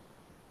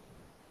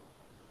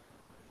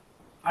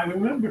 I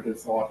remember the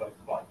thought of,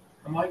 like,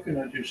 am I going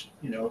to just,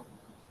 you know,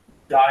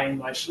 die in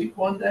my sleep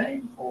one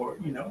day, or,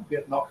 you know,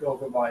 get knocked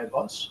over by a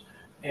bus,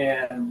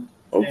 and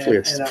hopefully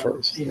it's the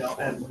first, you know,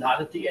 and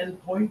not at the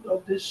end point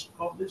of this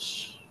what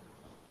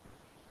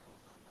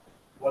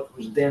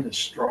was then a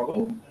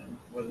struggle and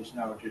what is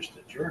now just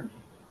a journey.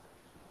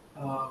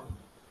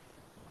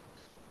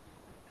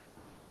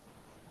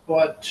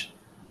 But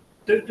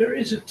there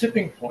is a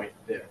tipping point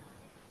there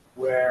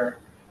where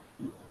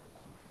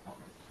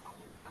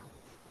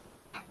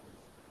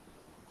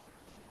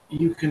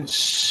you can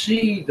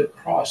see the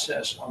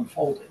process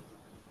unfolding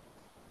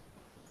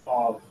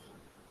of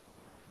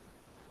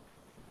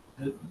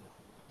the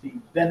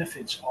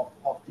benefits of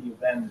the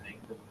abandoning,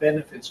 the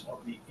benefits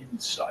of the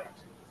insight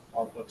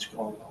of what's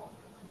going on.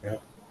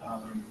 Yeah.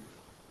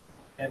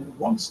 And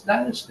once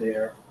that is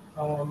there,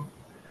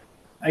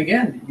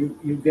 again,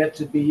 you get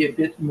to be a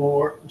bit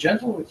more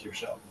gentle with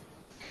yourself.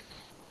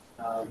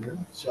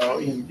 So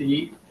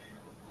indeed,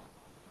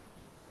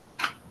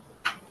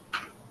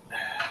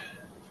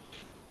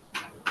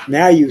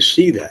 now you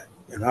see that,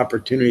 an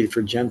opportunity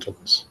for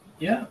gentleness.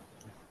 Yeah.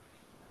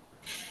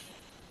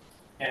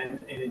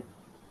 And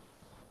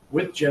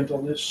with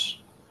gentleness,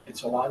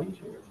 it's a lot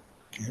easier.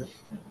 Yeah.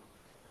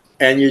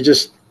 And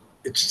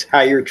it's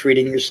how you're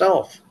treating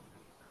yourself.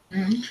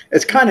 Mm-hmm.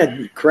 It's kind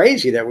of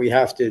crazy that we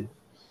have to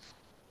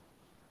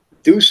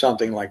do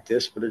something like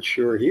this, but it's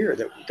sure here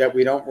that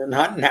we're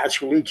not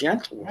naturally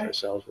gentle with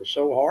ourselves. We're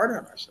so hard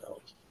on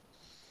ourselves.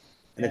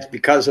 And it's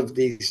because of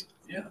these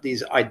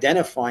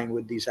identifying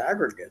with these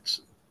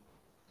aggregates.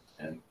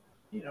 And,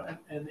 you know,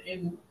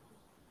 and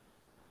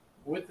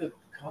with the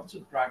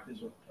constant practice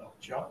of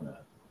jhana,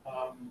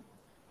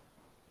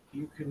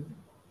 you can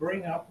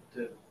bring up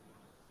the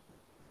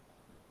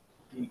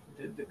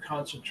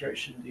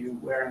concentration, the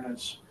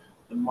awareness,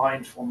 the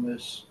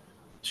mindfulness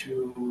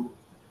to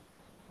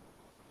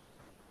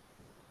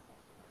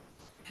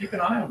keep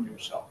an eye on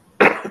yourself.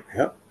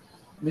 Yep.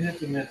 Minute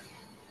to minute.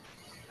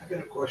 I got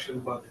a question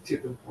about the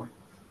tipping point.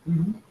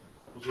 Mm-hmm.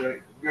 It was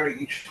very, very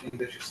interesting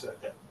that you said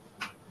that.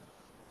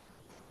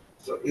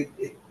 So it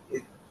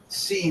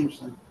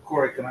seems, and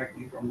Corey, correct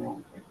me if I'm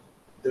wrong,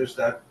 there's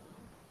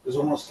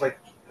almost like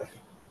a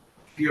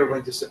fear of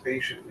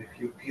anticipation. If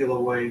you peel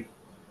away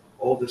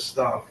all this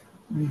stuff,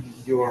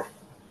 you're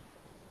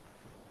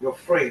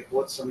afraid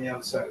what's on the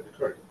other side of the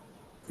curtain.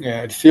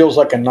 Yeah, it feels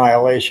like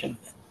annihilation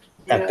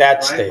at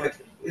that stage. Like,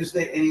 is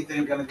there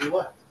anything going to be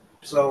left?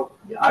 So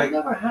I've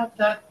never had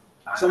that.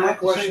 So my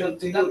question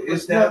to you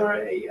is that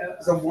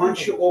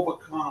once you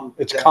overcome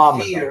it's that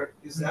common, fear,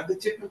 is that the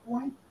tipping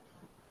point?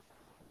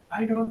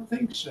 I don't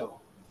think so.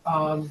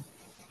 And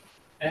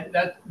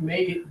that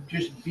may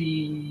just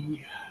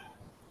be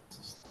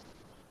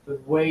the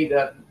way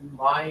that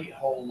my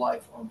whole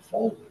life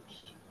unfolded.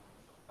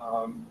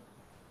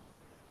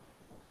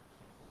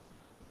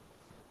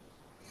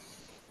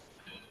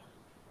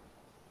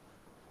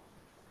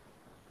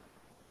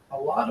 A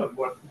lot of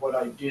what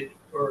I did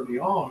early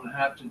on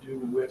had to do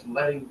with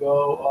letting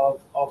go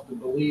of the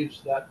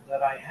beliefs that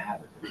I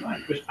had at the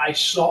time, because I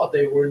saw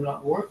they were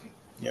not working.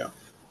 Yeah.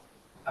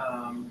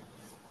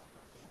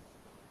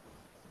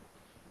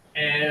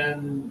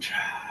 And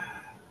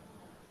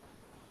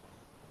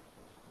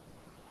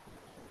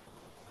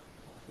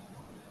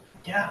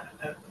yeah,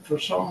 for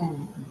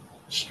some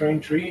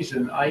strange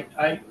reason,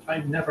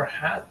 I never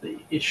had the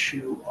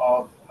issue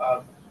of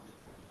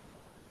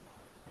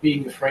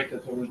being afraid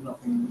that there was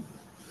nothing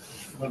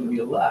going to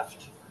be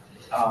left.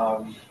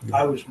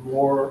 I was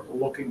more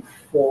looking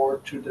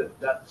forward to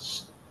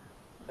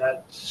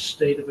that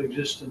state of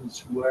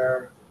existence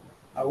where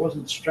I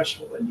wasn't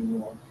stressful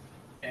anymore,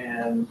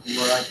 and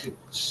where I could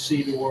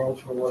see the world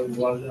for what it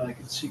was, and I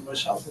could see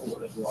myself for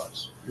what it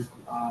was.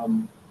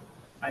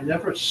 I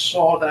never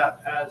saw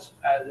that as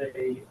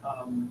a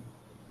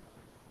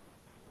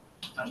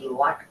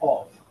lack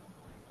of.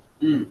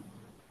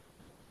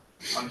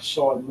 I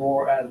saw it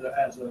more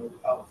as a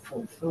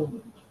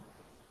fulfillment.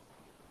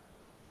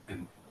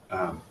 And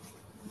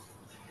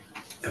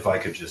if I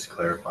could just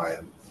clarify,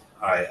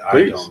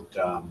 I don't.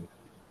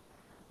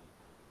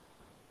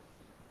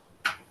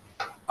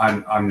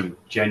 I'm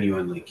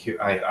genuinely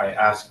I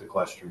ask the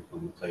question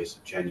from a place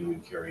of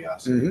genuine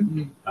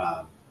curiosity,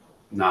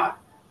 not.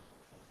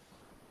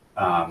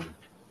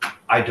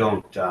 I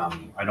don't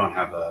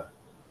have a.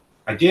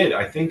 I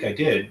think I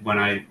did when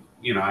I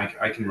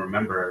can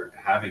remember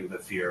having the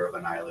fear of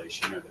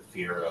annihilation or the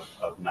fear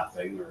of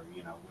nothing, or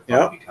what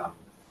I become.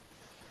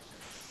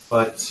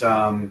 But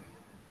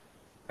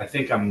I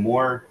think I'm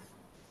more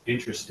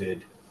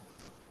interested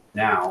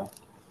now,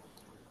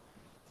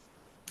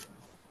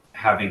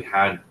 having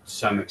had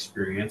some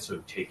experience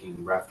of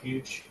taking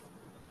refuge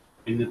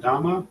in the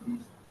Dhamma,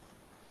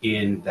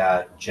 in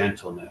that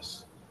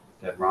gentleness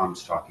that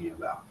Ram's talking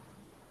about.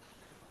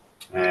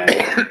 And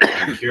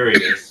I'm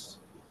curious,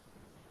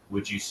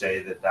 would you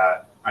say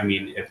that I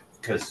mean,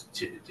 because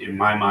in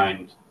my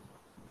mind,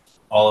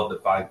 all of the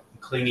five,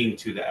 clinging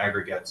to the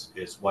aggregates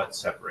is what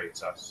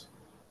separates us.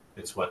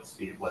 It's what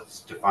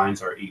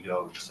defines our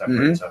ego and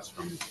separates us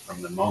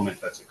from the moment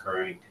that's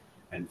occurring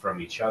and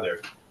from each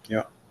other.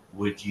 Yeah.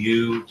 Would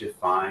you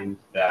define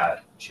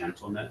that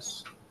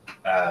gentleness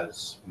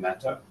as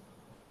metta?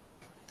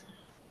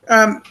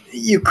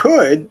 You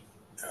could.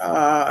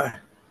 You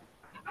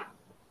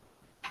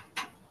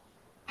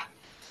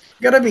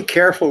got to be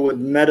careful with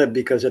metta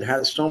because it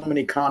has so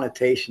many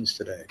connotations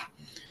today.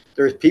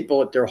 There's people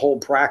that their whole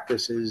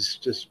practice is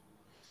just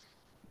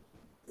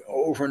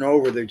over and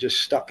over, they're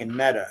just stuck in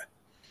metta.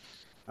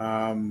 It's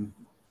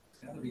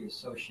got to be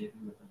associated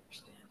with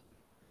understanding.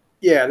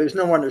 Yeah, there's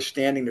no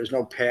understanding. There's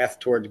no path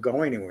towards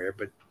going anywhere.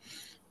 But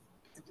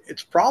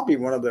it's probably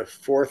one of the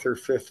fourth or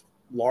fifth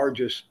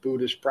largest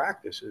Buddhist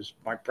practices.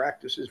 My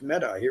practice is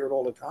metta. I hear it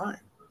all the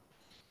time.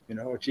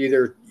 It's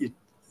either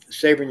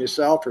saving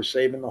yourself or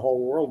saving the whole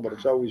world, but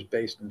it's always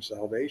based in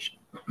salvation.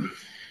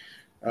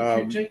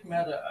 If you take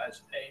metta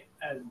as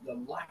the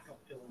lack of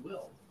ill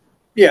will.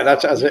 Yeah,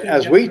 that's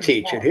as we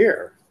teach it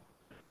here.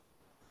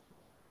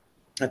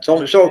 That's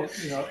only so.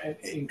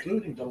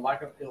 Including the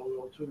lack of ill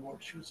will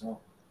towards yourself.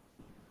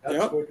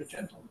 That's where the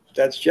gentleness.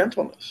 That's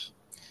gentleness,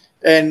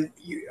 and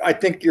I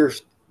think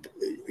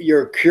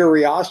your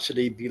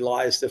curiosity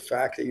belies the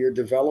fact that you're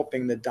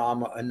developing the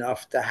Dhamma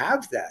enough to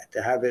have that,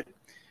 to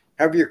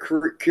have your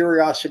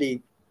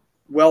curiosity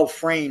well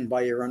framed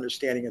by your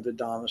understanding of the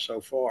Dhamma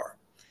so far.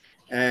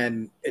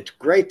 And it's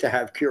great to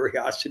have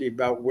curiosity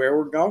about where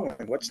we're going,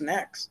 what's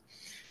next.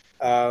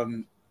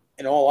 And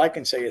all I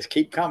can say is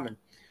keep coming.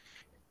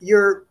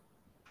 I'd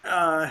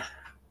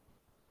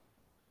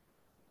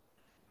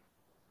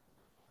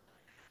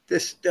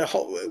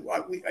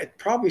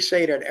probably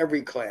say it at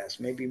every class,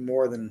 maybe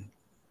more than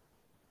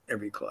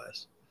every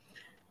class,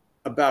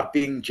 about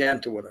being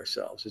gentle with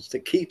ourselves. It's the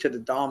key to the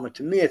Dhamma.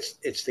 To me,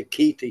 it's the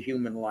key to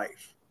human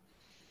life.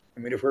 I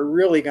mean, if we're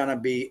really going to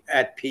be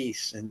at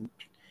peace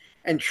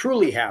and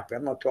truly happy,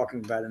 I'm not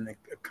talking about a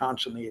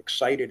constantly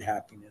excited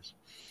happiness,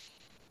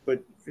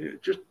 but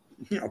just,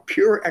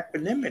 pure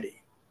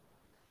equanimity.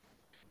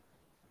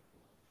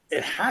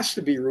 It has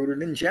to be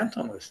rooted in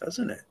gentleness,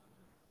 doesn't it?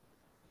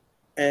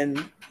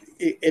 And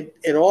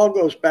it all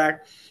goes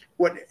back.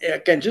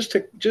 Just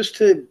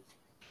to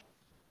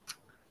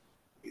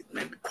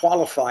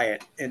qualify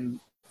it in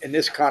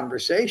this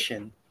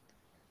conversation,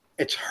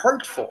 it's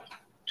hurtful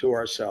to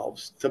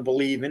ourselves to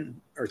believe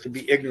in or to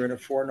be ignorant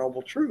of Four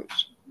Noble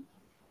Truths.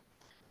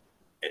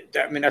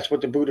 That's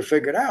what the Buddha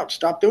figured out.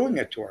 Stop doing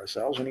it to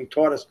ourselves. And he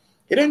taught us,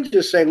 he didn't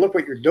just say, look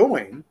what you're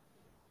doing.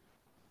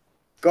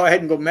 Go ahead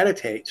and go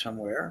meditate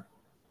somewhere.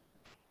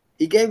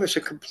 He gave us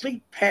a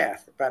complete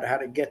path about how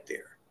to get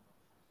there.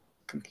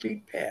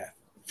 Complete path.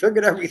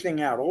 Figured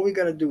everything out. All we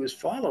got to do is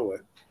follow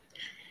it.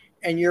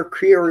 And your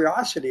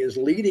curiosity is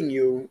leading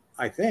you,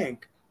 I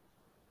think,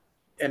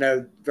 in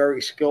a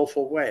very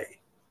skillful way,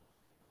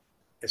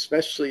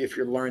 especially if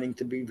you're learning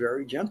to be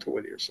very gentle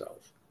with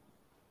yourself.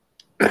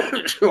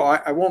 So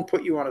I won't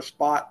put you on a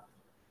spot,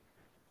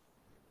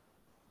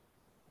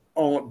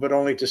 but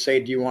only to say,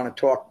 do you want to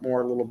talk a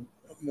little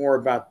more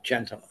about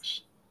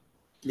gentleness?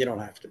 You don't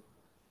have to.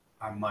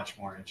 I'm much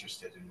more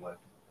interested in what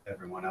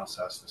everyone else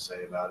has to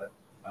say about it.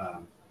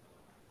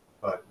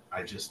 But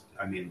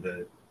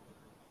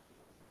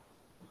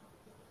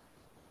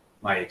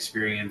my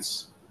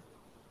experience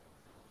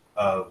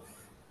of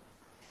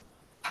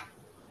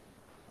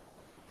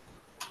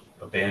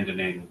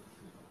abandoning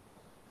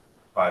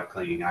 5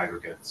 clinging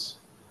aggregates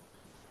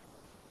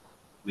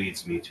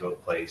leads me to a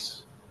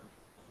place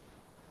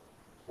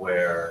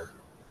where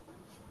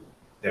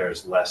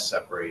there's less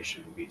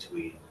separation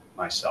between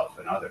myself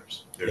and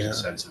others. There's a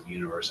sense of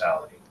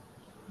universality.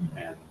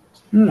 And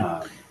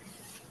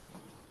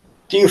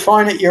do you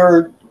find that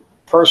your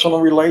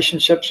personal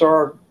relationships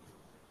are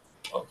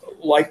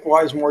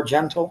likewise more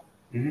gentle?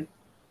 Mm-hmm.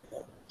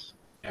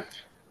 Yeah.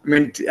 I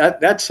mean,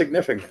 that's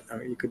significant. I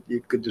mean,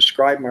 you could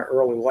describe my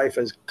early life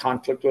as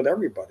conflict with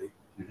everybody.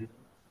 Mm-hmm.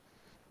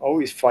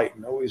 Always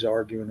fighting, always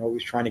arguing,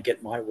 always trying to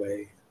get my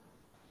way.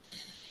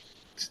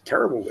 It's a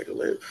terrible way to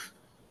live.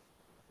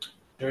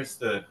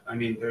 There's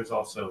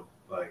also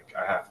like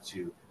I have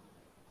to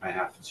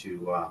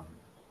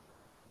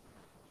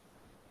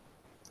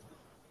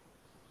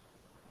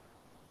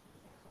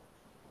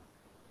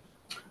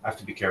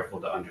be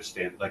careful to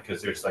understand, like,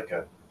 because there's like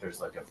a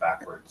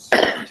backwards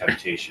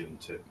temptation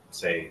to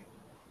say,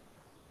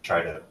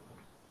 try to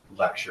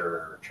lecture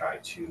or try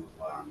to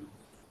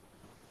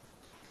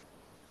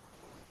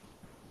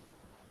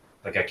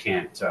like I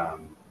can't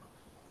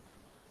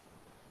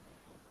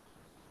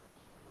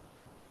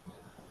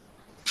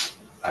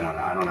I don't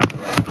know. I don't have the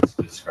words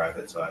to describe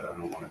it, so I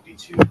don't want to be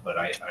too. But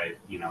I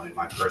in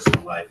my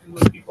personal life and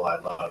with people I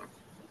love,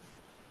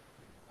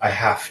 I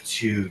have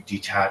to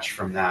detach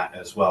from that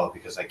as well,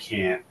 because I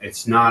can't.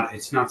 It's not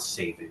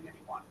saving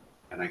anyone,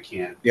 and I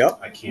can't.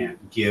 Yep. I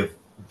can't give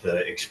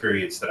the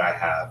experience that I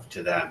have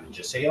to them and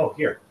just say, "Oh,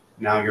 here,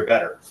 now you're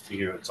better."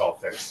 It's all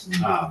fixed.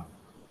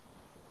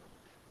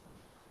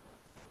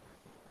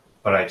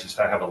 But I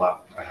have a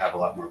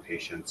lot more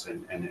patience,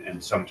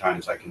 and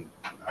sometimes I can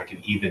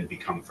even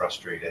become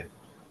frustrated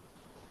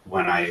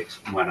when I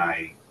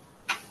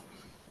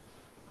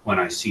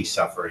see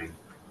suffering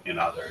in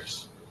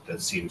others that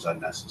seems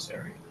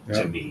unnecessary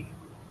to me.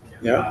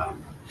 Yeah.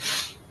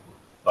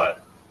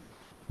 But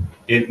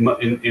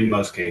in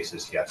most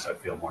cases, yes, I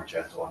feel more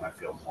gentle and I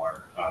feel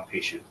more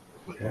patient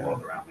with the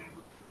world around me.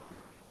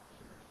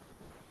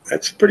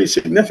 That's pretty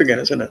significant,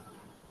 isn't it?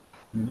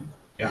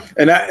 Yeah.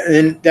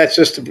 And that's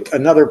just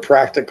another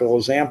practical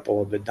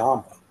example of the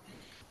Dhamma.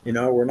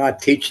 We're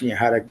not teaching you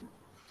how to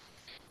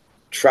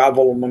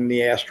travel among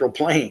the astral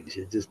planes.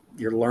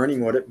 You're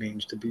learning what it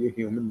means to be a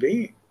human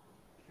being.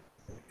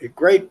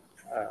 Great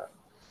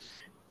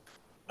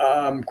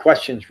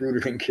questions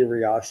rooted in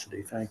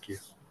curiosity. Thank you.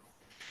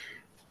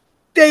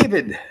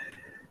 David,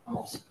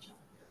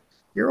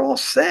 you're all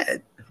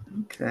set.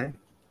 Okay.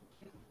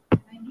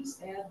 Can I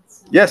just add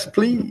something? Yes,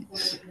 please.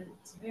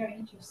 It's very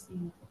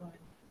interesting what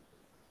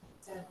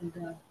said.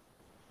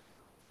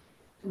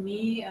 To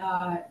me,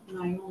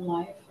 my own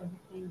life,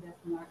 everything that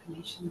Mark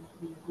mentioned,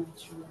 that we are going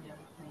through and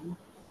everything,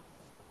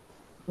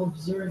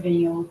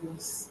 observing all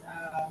this,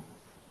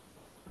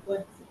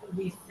 what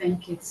we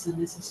think it's a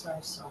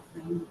necessary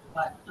suffering,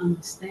 but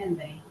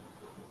understanding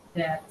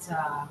that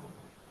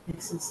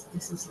this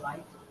is life.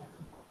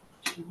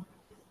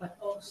 But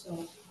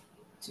also,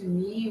 to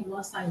me,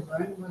 once I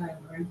learn what I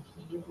learned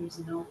here, there's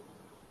no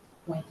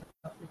point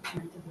of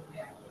return to the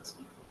way I was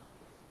before.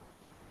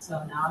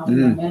 So now,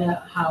 no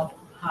matter how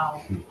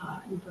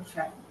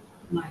imperfect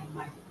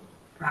my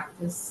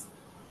practice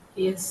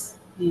is,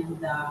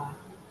 and I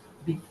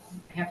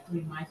have to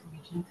remind to be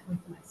gentle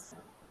with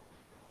myself.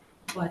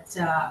 But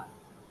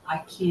I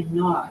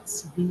cannot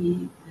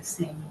be the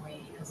same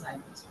way as I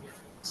was before.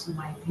 So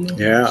my view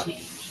will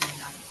change, and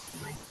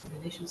my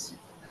relationship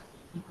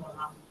with people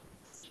around me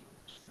will change.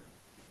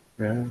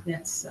 Yeah.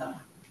 That's a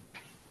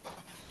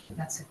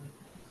good thing.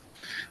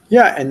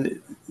 Yeah,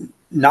 and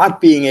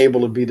not being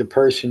able to be the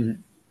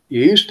person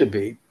you used to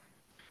be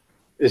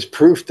is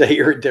proof that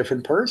you're a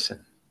different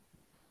person.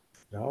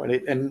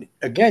 And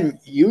again,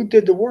 you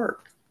did the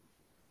work.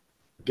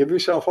 Give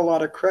yourself a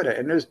lot of credit.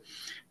 And there's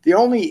the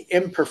only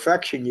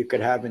imperfection you could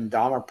have in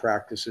Dhamma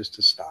practice is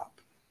to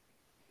stop.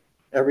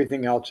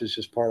 Everything else is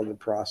just part of the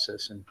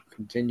process and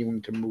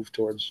continuing to move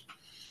towards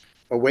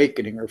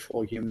awakening or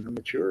full human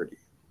maturity.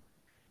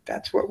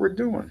 That's what we're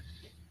doing.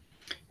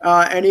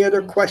 Any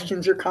other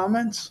questions or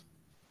comments?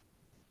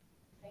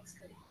 Thanks,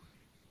 Cody.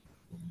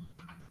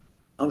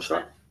 I'm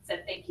sorry.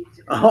 Said thank you.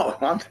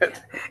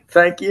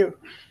 Thank you.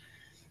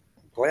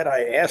 Glad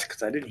I asked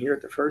because I didn't hear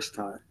it the first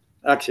time.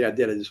 Actually, I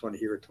did. I just want to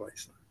hear it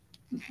twice.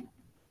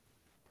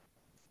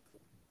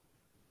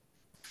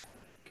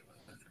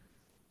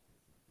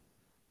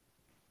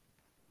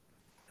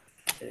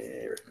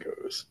 There it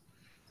goes.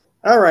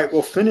 All right,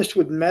 we'll finish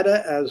with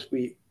metta as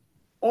we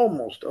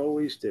almost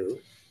always do.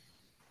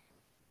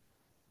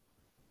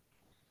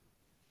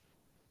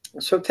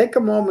 So take a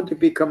moment to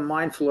become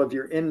mindful of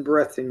your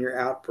in-breath and your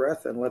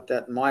out-breath, and let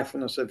that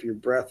mindfulness of your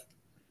breath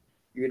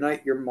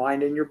unite your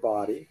mind and your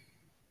body.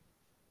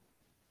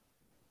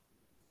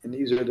 And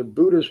these are the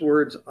Buddha's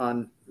words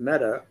on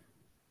metta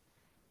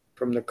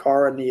from the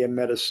Karaniya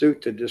Metta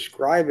Sutta,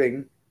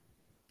 describing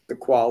the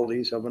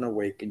qualities of an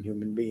awakened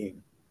human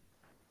being.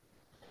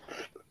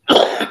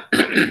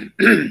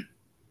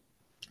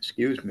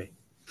 Excuse me.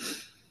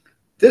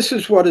 This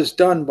is what is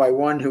done by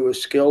one who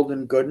is skilled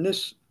in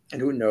goodness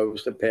and who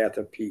knows the path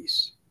of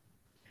peace.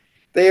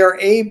 They are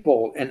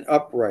able and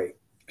upright,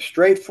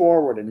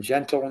 straightforward and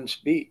gentle in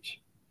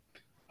speech,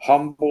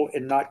 humble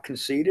and not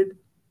conceited,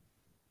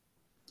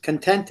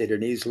 contented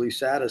and easily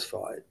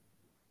satisfied.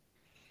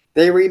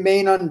 They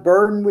remain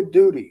unburdened with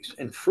duties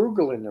and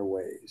frugal in their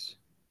ways.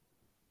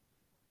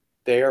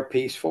 They are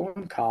peaceful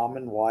and calm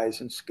and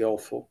wise and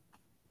skillful,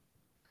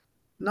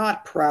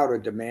 not proud or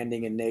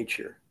demanding in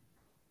nature.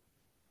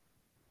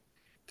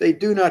 They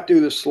do not do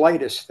the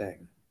slightest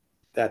thing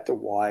that the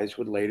wise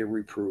would later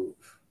reprove.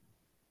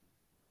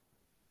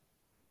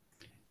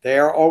 They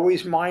are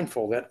always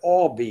mindful that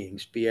all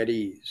beings be at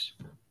ease.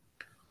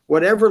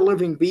 Whatever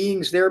living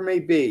beings there may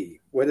be,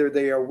 whether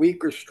they are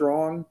weak or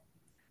strong,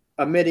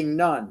 omitting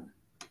none,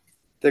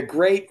 the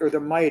great or the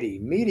mighty,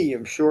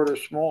 medium, short or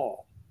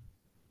small,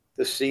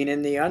 the seen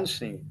and the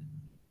unseen,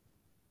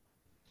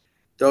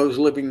 those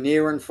living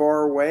near and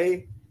far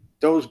away,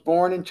 those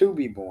born and to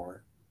be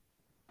born.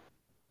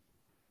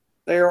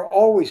 They are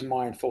always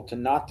mindful to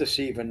not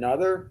deceive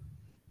another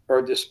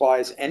or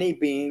despise any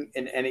being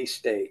in any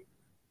state.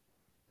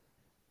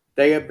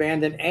 They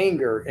abandon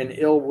anger and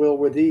ill will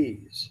with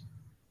ease,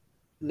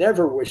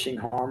 never wishing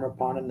harm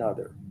upon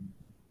another.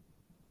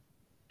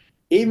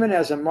 Even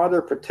as a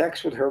mother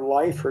protects with her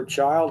life her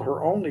child,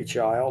 her only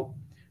child,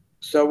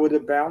 so with a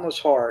boundless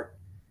heart,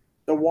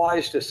 the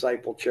wise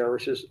disciple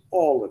cherishes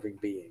all living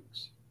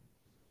beings.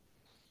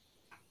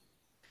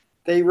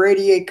 They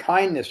radiate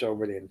kindness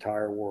over the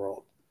entire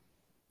world,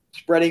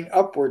 spreading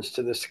upwards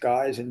to the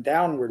skies and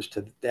downwards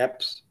to the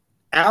depths,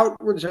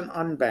 outwards and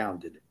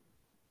unbounded,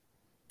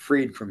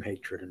 freed from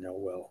hatred and ill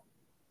will.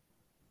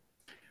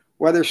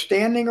 Whether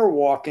standing or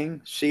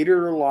walking, seated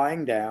or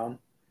lying down,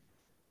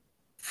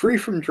 free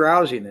from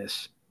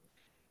drowsiness,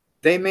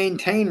 they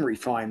maintain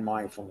refined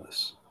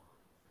mindfulness.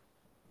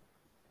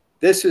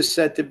 This is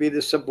said to be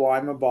the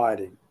sublime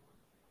abiding.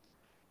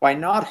 By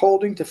not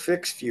holding to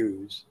fixed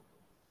views,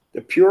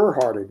 the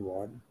pure-hearted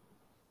one,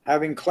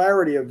 having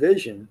clarity of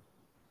vision,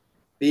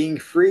 being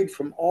freed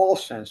from all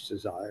sense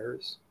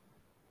desires,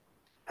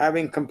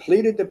 having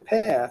completed the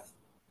path,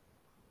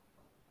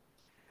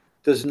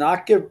 does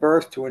not give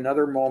birth to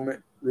another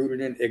moment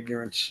rooted in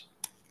ignorance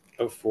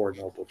of Four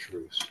Noble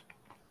Truths.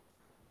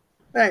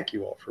 Thank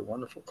you all for a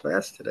wonderful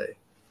class today.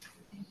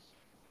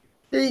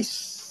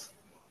 Peace.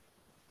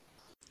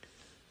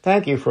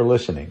 Thank you for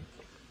listening.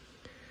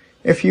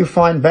 If you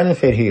find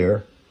benefit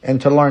here and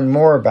to learn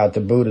more about the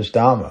Buddha's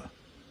Dhamma,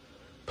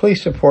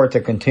 please support the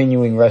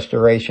continuing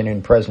restoration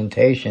and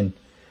presentation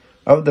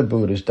of the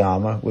Buddha's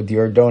Dhamma with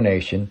your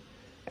donation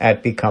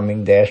at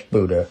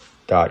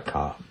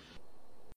becoming-buddha.com.